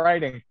said in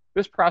writing,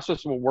 this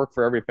process will work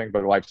for everything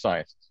but life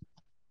sciences.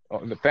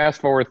 The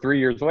fast forward 3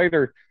 years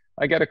later,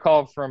 I get a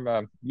call from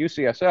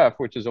UCSF,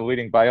 which is a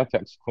leading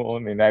biotech school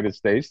in the United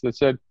States, that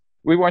said,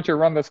 we want you to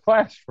run this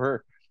class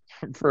for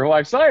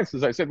life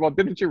sciences. I said, well,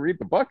 didn't you read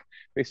the book?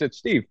 They said,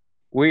 Steve,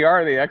 we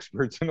are the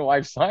experts in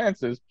life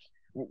sciences.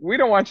 We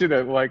don't want you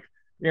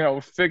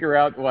to figure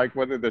out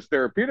whether this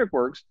therapeutic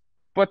works,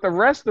 but the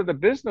rest of the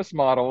business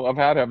model of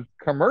how to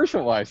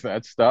commercialize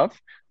that stuff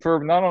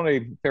for not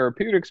only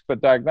therapeutics,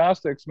 but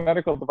diagnostics,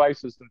 medical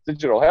devices, and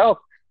digital health,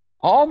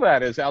 all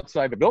that is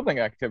outside the building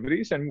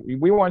activities, and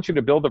we want you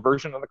to build a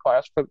version of the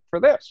class for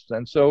this.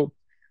 And so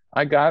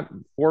I got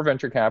 4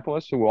 venture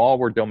capitalists who all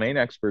were domain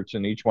experts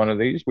in each one of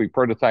these. We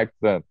prototyped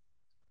the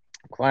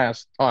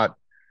class, taught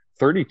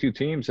 32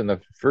 teams in the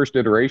first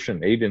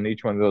iteration, 8 in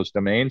each one of those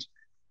domains,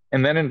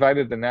 and then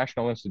invited the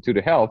National Institute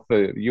of Health,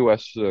 the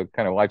US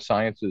kind of life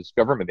sciences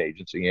government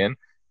agency, in,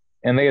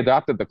 and they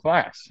adopted the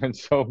class. And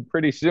so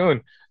pretty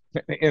soon,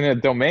 in a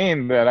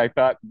domain that I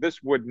thought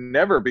this would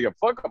never be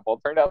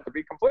applicable, turned out to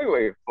be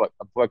completely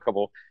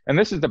applicable. And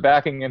this is the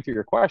backing into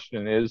your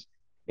question, is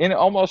in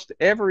almost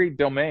every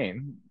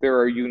domain, there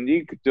are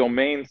unique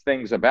domain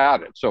things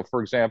about it. So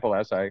for example,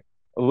 as I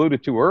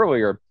alluded to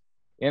earlier,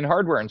 in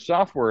hardware and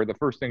software, the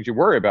first things you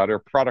worry about are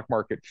product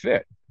market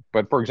fit.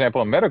 But for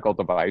example, in medical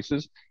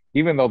devices,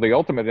 even though the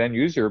ultimate end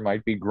user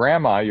might be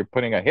grandma, you're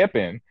putting a hip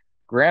in,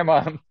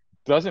 grandma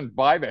doesn't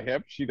buy the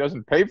hip, she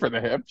doesn't pay for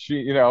the hip,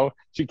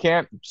 she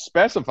can't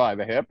specify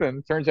the hip, and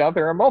it turns out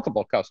there are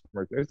multiple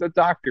customers. There's the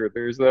doctor,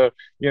 there's the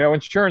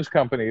insurance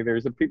company,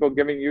 there's the people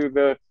giving you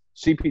the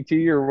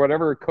CPT or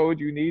whatever code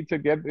you need to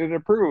get it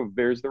approved,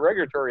 there's the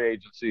regulatory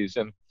agencies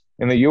and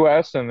in the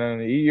US and then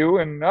the EU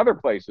and other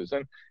places,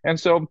 and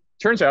so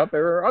turns out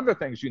there are other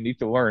things you need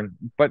to learn,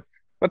 but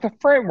the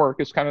framework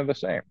is kind of the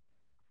same.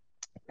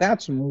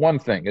 That's one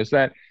thing, is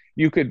that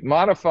you could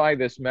modify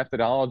this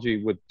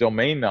methodology with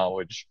domain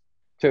knowledge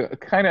to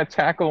kind of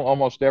tackle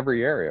almost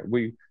every area.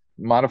 We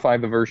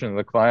modified the version of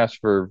the class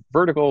for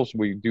verticals.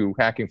 We do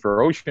hacking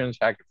for oceans,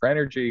 hacking for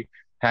energy,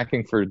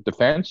 hacking for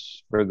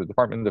defense, for the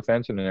Department of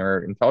Defense and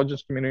our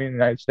intelligence community in the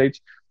United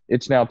States.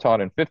 It's now taught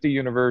in 50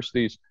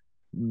 universities.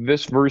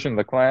 This version of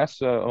the class,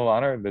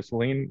 Alana, this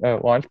Lean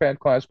Launchpad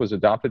class, was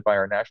adopted by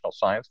our National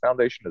Science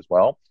Foundation as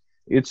well.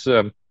 It's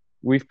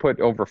we've put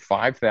over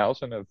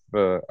 5,000 of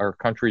our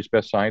country's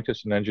best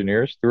scientists and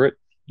engineers through it.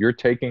 You're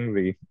taking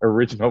the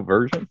original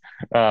version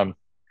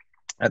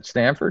at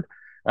Stanford.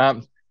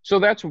 So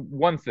that's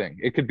one thing.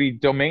 It could be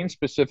domain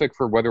specific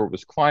for whether it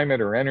was climate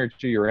or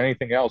energy or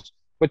anything else,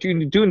 but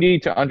you do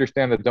need to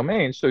understand the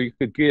domain so you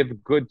could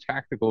give good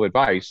tactical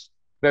advice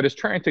that is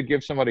trying to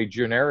give somebody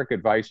generic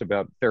advice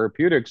about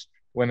therapeutics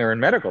when they're in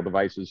medical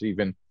devices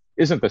even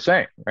isn't the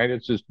same, right?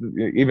 It's just,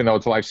 even though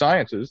it's life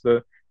sciences,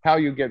 how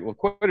you get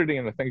liquidity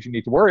and the things you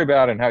need to worry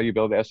about and how you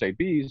build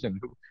SABs and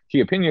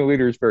key opinion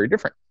leaders is very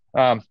different.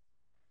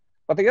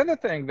 But the other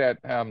thing that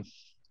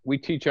we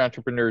teach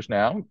entrepreneurs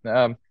now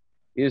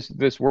is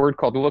this word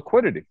called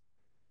liquidity.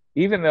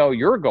 Even though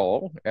your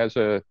goal as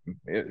a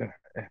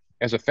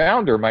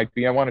founder might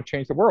be, I want to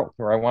change the world,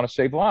 or I want to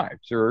save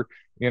lives, or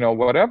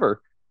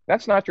whatever,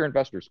 that's not your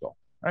investor's goal.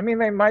 I mean,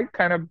 they might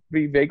kind of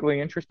be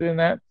vaguely interested in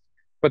that,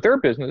 but their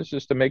business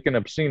is to make an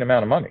obscene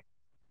amount of money.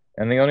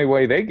 And the only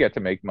way they get to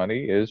make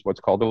money is what's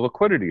called a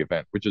liquidity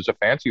event, which is a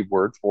fancy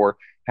word for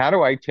how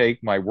do I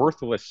take my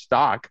worthless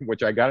stock,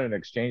 which I got in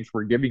exchange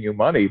for giving you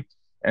money,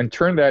 and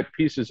turn that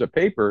pieces of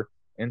paper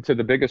into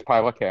the biggest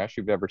pile of cash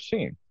you've ever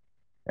seen.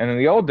 And in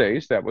the old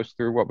days, that was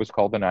through what was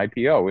called an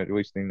IPO, at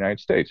least in the United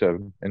States,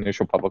 an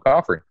initial public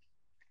offering.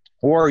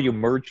 Or you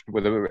merged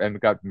with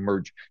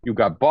you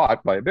got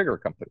bought by a bigger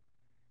company.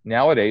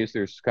 Nowadays,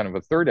 there's kind of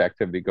a third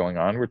activity going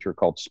on, which are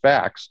called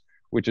SPACs,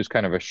 which is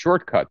kind of a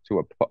shortcut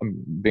to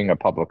being a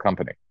public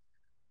company.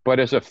 But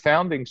as a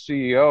founding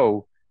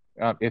CEO,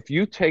 if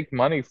you take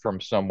money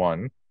from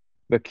someone,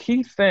 the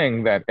key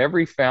thing that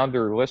every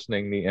founder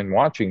listening and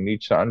watching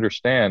needs to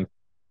understand,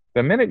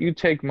 the minute you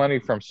take money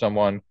from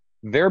someone,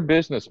 their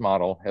business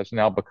model has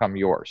now become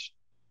yours.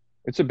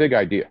 It's a big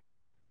idea,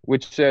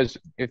 which says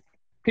if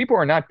people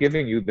are not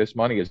giving you this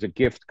money as a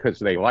gift because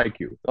they like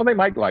you, well, they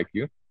might like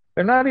you.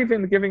 They're not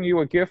even giving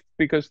you a gift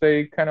because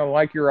they kind of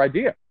like your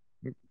idea.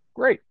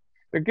 Great.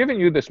 They're giving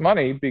you this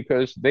money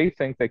because they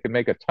think they can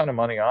make a ton of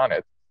money on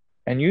it.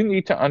 And you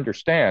need to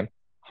understand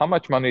how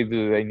much money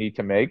do they need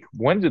to make,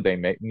 when do they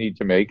need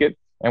to make it,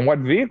 and what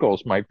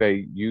vehicles might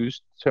they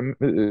use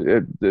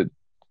to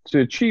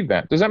achieve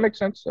that. Does that make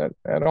sense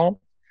at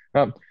all?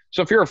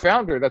 So if you're a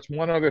founder, that's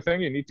one other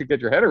thing you need to get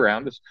your head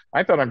around is,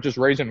 I thought I'm just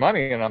raising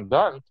money and I'm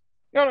done.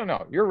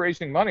 No. You're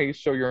raising money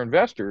so your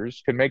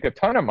investors can make a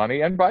ton of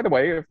money. And by the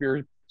way, if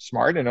you're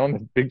smart and own a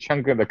big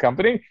chunk of the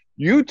company,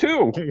 you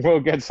too will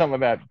get some of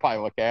that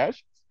pile of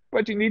cash.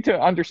 But you need to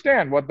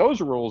understand what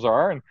those rules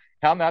are and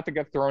how not to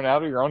get thrown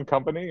out of your own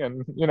company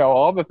and,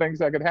 all the things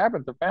that could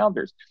happen to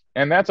founders.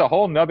 And that's a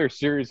whole nother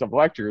series of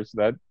lectures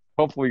that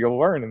hopefully you'll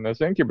learn in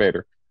this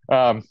incubator.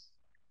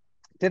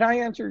 Did I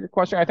answer your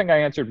question? I think I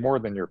answered more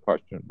than your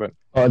question, but.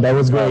 Oh, that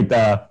was great.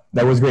 That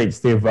was great,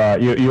 Steve.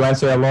 You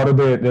answered a lot of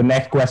the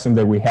next question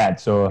that we had.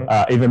 So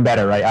even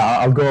better, right?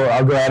 I'll go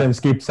ahead and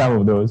skip some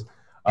of those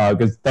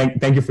because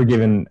thank you for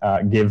giving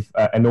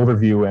an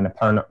overview and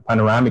a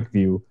panoramic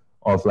view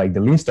of like the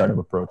lean startup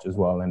approach as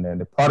well, and then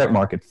the product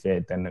market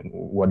fit and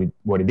what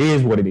it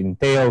is, what it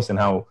entails, and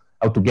how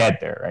to get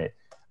there,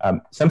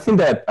 right? Something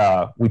that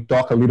we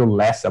talk a little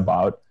less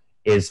about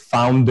is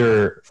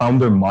founder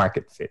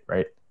market fit,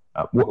 right?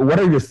 What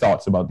are your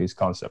thoughts about this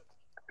concept?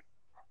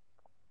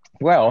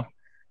 Well,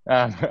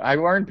 I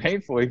learned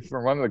painfully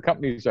from one of the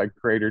companies I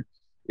created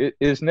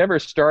is never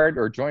start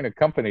or join a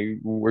company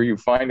where you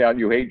find out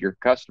you hate your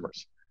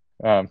customers.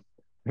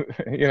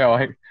 You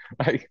know,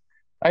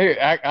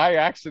 I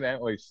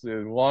accidentally,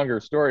 longer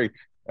story,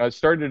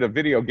 started a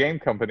video game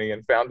company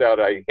and found out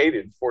I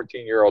hated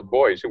 14-year-old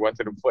boys who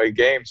wanted to play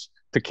games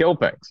to kill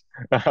things.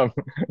 Um,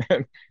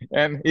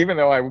 and even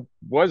though I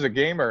was a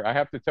gamer, I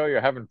have to tell you,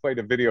 I haven't played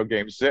a video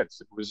game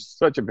since. It was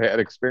such a bad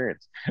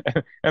experience.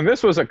 And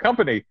this was a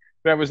company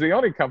that was the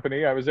only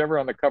company I was ever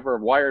on the cover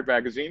of Wired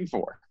magazine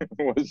for.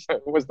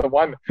 was the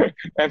one,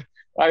 and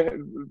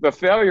the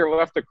failure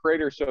left a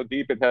crater so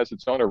deep it has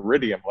its own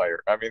iridium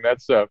layer. I mean,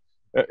 that's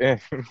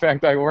in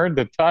fact, I learned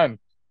a ton.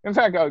 In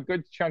fact, a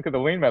good chunk of the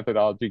lean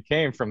methodology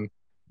came from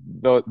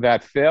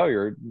that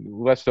failure,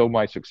 less so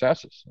my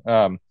successes.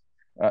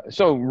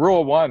 So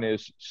rule one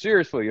is,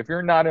 seriously, if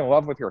you're not in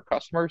love with your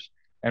customers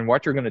and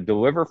what you're going to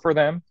deliver for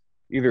them,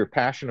 either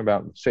passion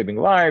about saving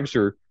lives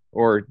or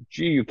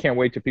gee, you can't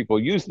wait till people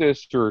use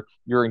this, or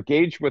you're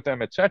engaged with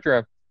them,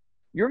 etc.,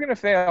 you're going to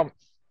fail,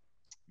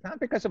 not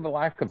because of a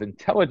lack of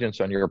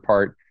intelligence on your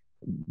part,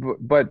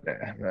 but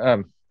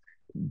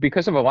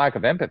because of a lack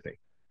of empathy.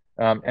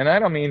 And I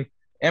don't mean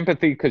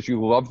empathy because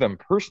you love them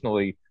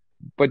personally,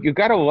 but you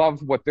got to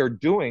love what they're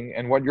doing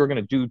and what you're going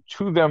to do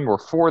to them or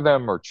for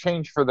them or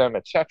change for them,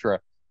 etc.,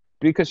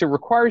 because it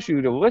requires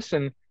you to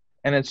listen,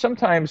 and then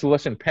sometimes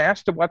listen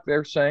past to what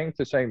they're saying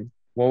to say,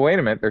 well, wait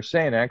a minute, they're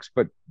saying X,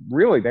 but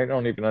really they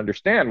don't even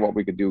understand what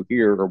we could do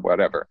here or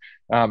whatever.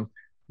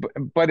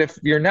 But if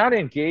you're not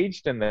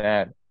engaged in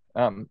that,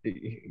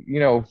 you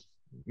know,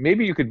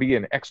 maybe you could be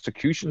an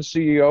execution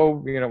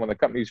CEO, you know, when the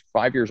company's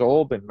 5 years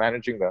old and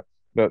managing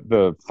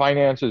the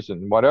finances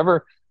and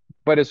whatever.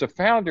 But as a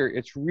founder,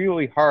 it's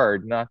really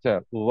hard not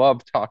to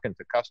love talking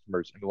to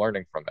customers and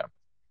learning from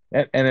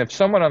them. And if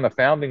someone on the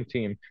founding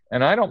team,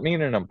 and I don't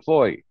mean an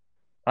employee,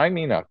 I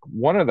mean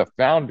one of the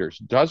founders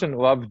doesn't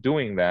love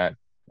doing that,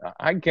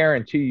 I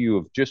guarantee you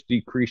have just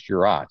decreased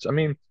your odds. I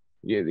mean,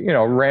 you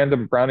know,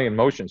 random Brownian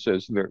motion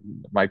says there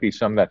might be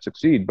some that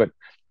succeed, but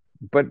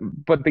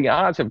the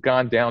odds have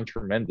gone down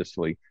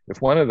tremendously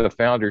if one of the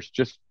founders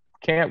just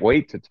can't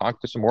wait to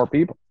talk to some more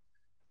people.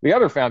 The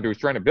other founder who's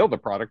trying to build the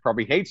product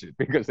probably hates it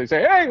because they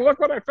say, hey, look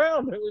what I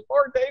found. There's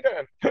more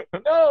data.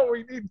 No,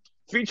 we need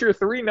feature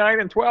 3, 9,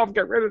 and 12.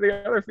 Get rid of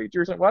the other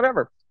features and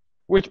whatever,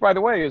 which, by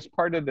the way, is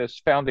part of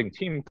this founding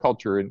team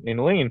culture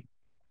in Lean.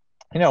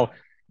 You know,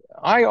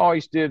 I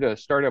always did a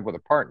startup with a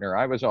partner.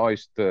 I was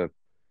always the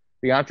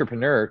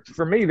entrepreneur.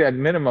 For me, that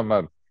minimum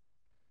of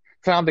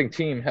founding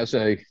team has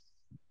a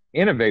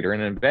innovator, an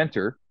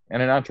inventor,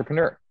 and an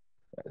entrepreneur.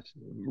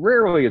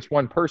 Rarely it's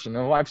one person.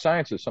 In life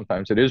sciences,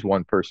 sometimes it is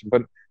one person,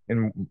 but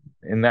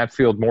in that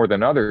field more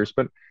than others.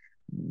 But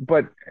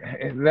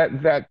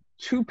that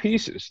two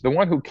pieces, the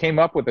one who came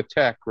up with the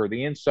tech or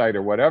the insight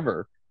or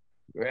whatever,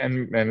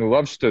 and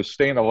loves to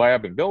stay in the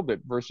lab and build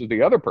it, versus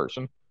the other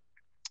person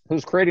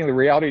who's creating the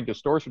reality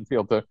distortion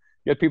field to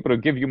get people to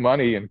give you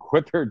money and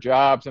quit their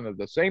jobs, and at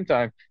the same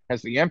time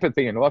has the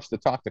empathy and loves to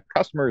talk to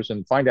customers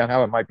and find out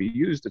how it might be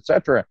used,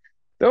 etc.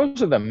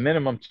 Those are the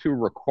minimum 2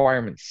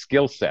 requirement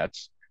skill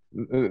sets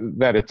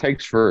that it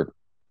takes for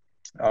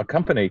a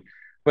company.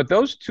 But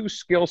those 2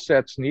 skill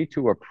sets need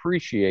to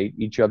appreciate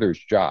each other's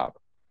job.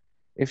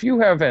 If you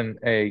have an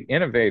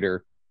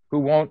innovator who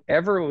won't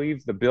ever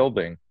leave the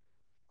building,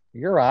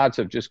 your odds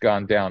have just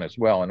gone down as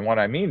well. And what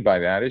I mean by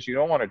that is you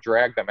don't want to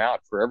drag them out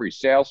for every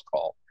sales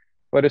call,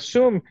 but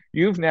assume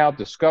you've now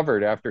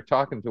discovered, after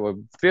talking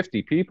to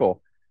 50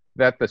 people,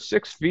 that the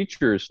 6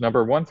 features,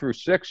 number 1 through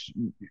 6,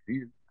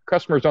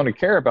 customers only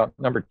care about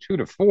number 2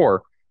 to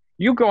 4.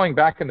 You going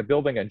back in the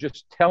building and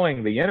just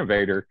telling the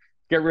innovator,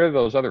 get rid of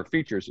those other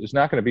features, is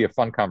not going to be a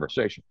fun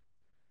conversation.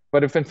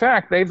 But if in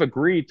fact they've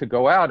agreed to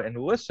go out and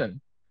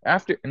listen,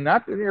 after,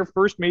 not in your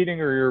first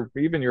meeting or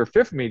even your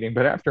 5th meeting,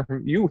 but after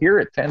you hear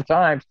it 10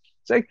 times,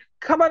 say,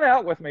 come on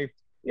out with me.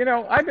 You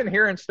know, I've been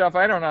hearing stuff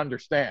I don't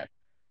understand.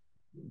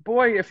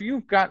 Boy, if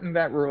you've gotten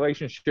that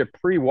relationship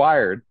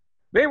pre-wired,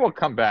 they will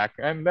come back.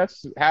 And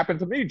that's happened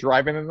to me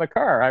driving in the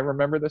car. I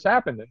remember this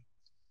happened. And,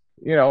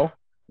 you know,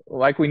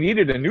 like we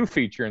needed a new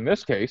feature in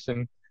this case.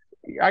 And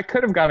I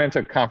could have gone into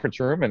a conference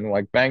room and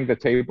like banged the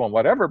table and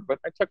whatever, but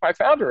I took my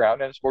founder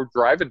out, and as we're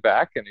driving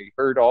back and he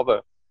heard all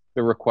the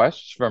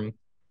requests from,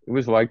 it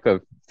was like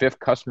the 5th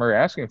customer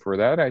asking for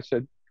that. I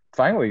said,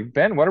 finally,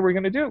 Ben, what are we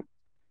going to do?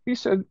 He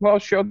said, well,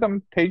 show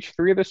them page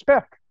 3 of the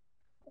spec.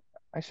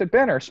 I said,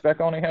 Ben, our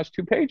spec only has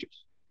 2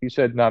 pages. He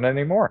said, not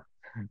anymore.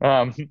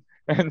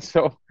 And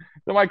so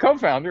my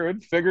co-founder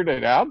had figured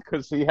it out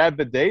because he had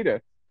the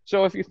data.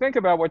 So if you think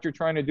about what you're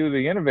trying to do to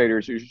the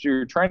innovators,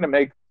 you're trying to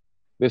make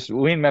this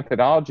lean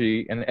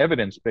methodology an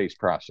evidence-based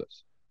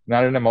process,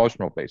 not an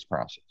emotional-based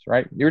process,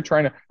 right? You're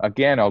trying to,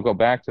 again, I'll go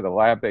back to the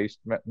lab-based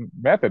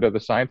method, or the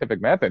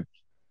scientific method.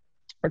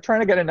 We're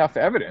trying to get enough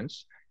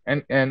evidence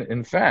and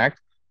in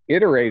fact,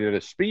 iterate at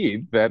a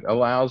speed that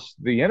allows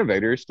the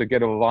innovators to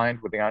get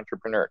aligned with the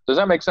entrepreneur. Does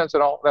that make sense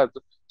at all?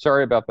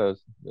 Sorry about the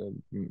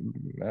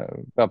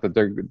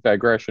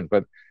digression,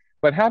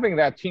 but having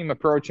that team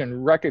approach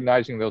and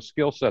recognizing those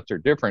skill sets are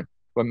different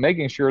but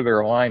making sure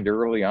they're aligned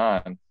early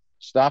on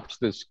stops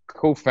this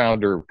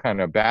co-founder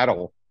kind of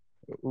battle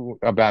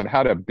about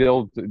how to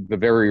build the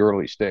very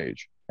early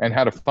stage and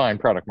how to find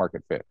product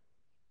market fit.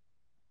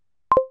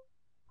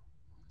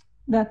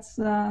 That's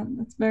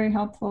very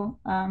helpful.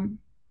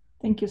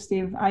 Thank you,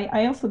 Steve.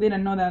 I also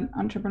didn't know that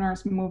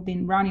entrepreneurs moved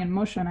in Brownian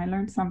motion. I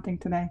learned something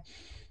today.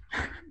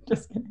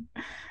 Just kidding.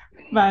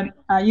 But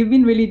you've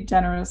been really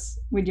generous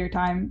with your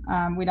time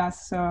with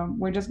us. So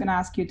we're just going to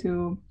ask you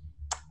to,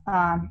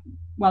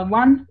 well,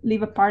 one,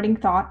 leave a parting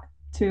thought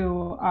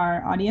to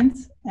our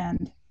audience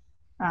and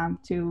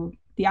to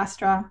the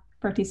Astra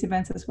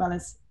participants, as well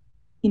as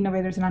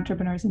innovators and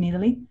entrepreneurs in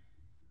Italy.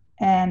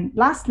 And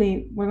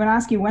lastly, we're going to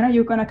ask you, when are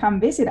you going to come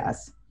visit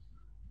us?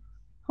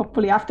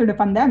 Hopefully after the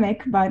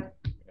pandemic, but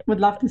would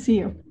love to see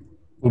you.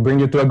 We'll bring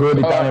you to a good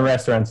Italian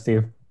restaurant,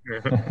 Steve.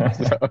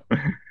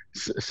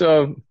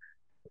 So,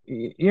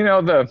 you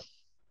know,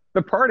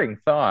 the parting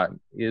thought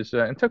is,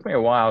 it took me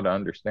a while to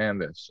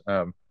understand this.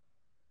 You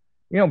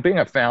know, being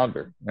a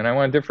founder, and I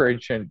want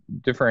to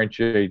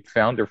differentiate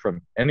founder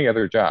from any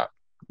other job,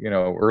 you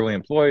know, early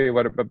employee,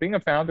 whatever, but being a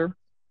founder,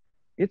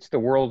 it's the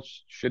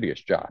world's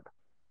shittiest job.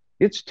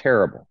 It's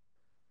terrible,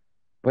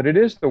 but it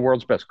is the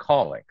world's best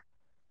calling.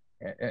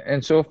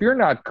 And so if you're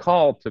not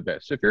called to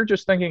this, if you're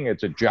just thinking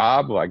it's a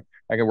job, like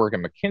I can work at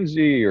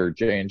McKinsey or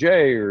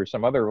J&J or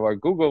some other, like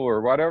Google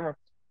or whatever,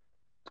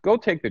 go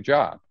take the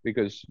job,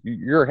 because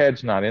your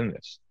head's not in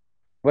this.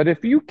 But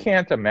if you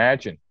can't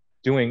imagine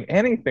doing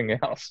anything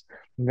else,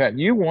 that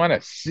you want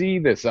to see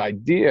this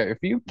idea, if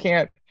you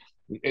can't,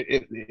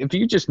 if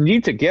you just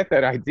need to get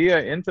that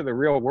idea into the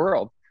real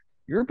world,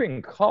 you're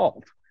being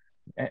called.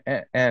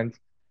 And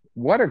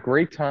what a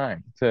great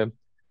time to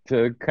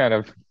kind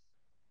of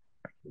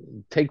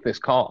take this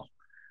call.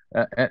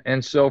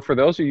 And so for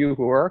those of you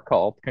who are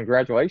called,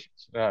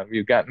 congratulations,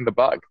 you've gotten the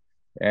bug.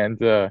 And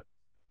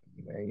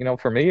you know,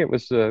 for me, it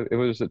was a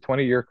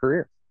 20-year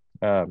career.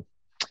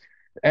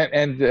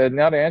 And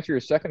now to answer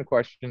your second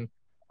question,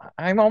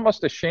 I'm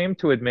almost ashamed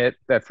to admit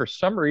that for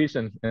some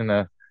reason in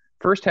the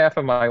first half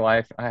of my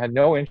life, I had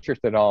no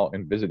interest at all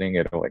in visiting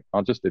Italy.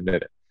 I'll just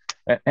admit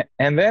it.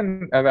 And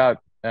then about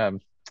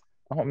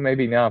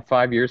maybe now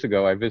 5 years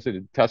ago, I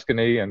visited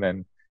Tuscany and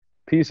then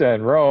Pisa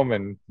and Rome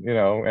and, you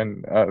know,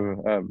 and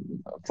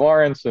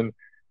Florence. And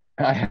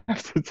I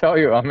have to tell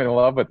you, I'm in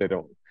love with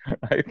Italy.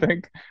 I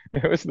think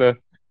it was the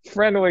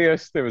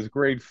friendliest, it was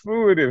great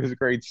food, it was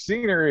great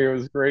scenery, it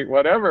was great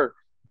whatever.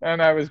 And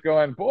I was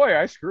going, boy,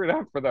 I screwed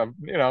up for the,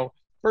 you know,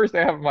 first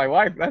half of my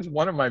life. That's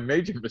one of my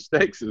major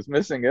mistakes, is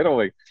missing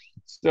Italy.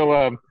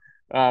 So,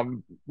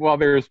 while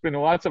there's been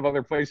lots of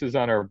other places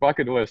on our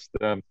bucket list,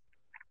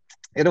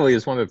 Italy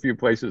is one of the few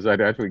places I'd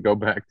actually go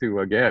back to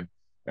again.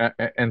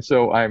 And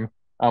so I'm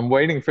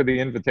waiting for the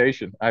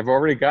invitation. I've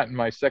already gotten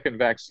my second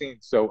vaccine,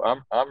 so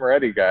I'm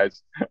ready,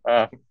 guys.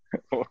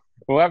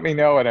 Let me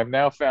know. And I've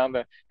now found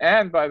that.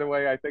 And by the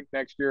way, I think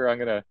next year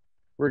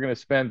we're gonna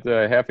spend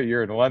half a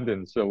year in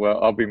London, so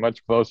I'll be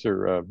much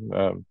closer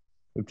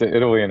to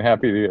Italy, and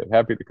happy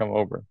to come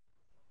over.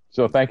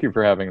 So thank you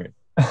for having me.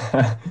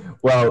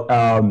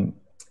 Well,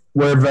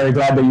 we're very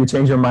glad that you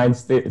changed your mind,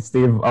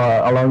 Steve,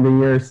 along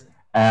the years.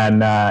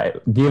 And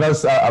give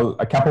us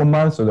a couple of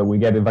months so that we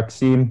get a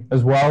vaccine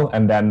as well,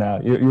 and then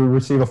you'll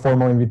receive a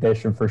formal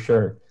invitation for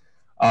sure.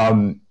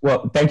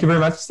 Well, thank you very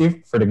much,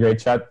 Steve, for the great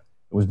chat.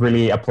 It was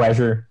really a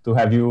pleasure to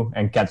have you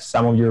and catch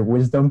some of your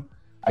wisdom.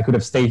 I could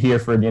have stayed here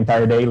for the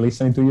entire day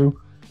listening to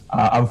you.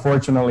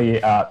 Unfortunately,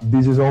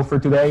 this is all for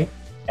today.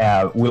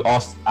 We'll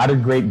host other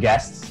great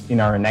guests in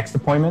our next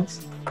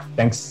appointments.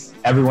 Thanks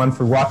everyone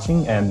for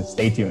watching, and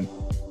stay tuned.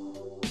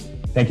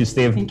 Thank you,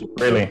 Steve. Thank you.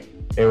 Really.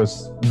 It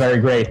was very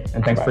great,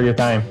 and thanks for your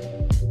time.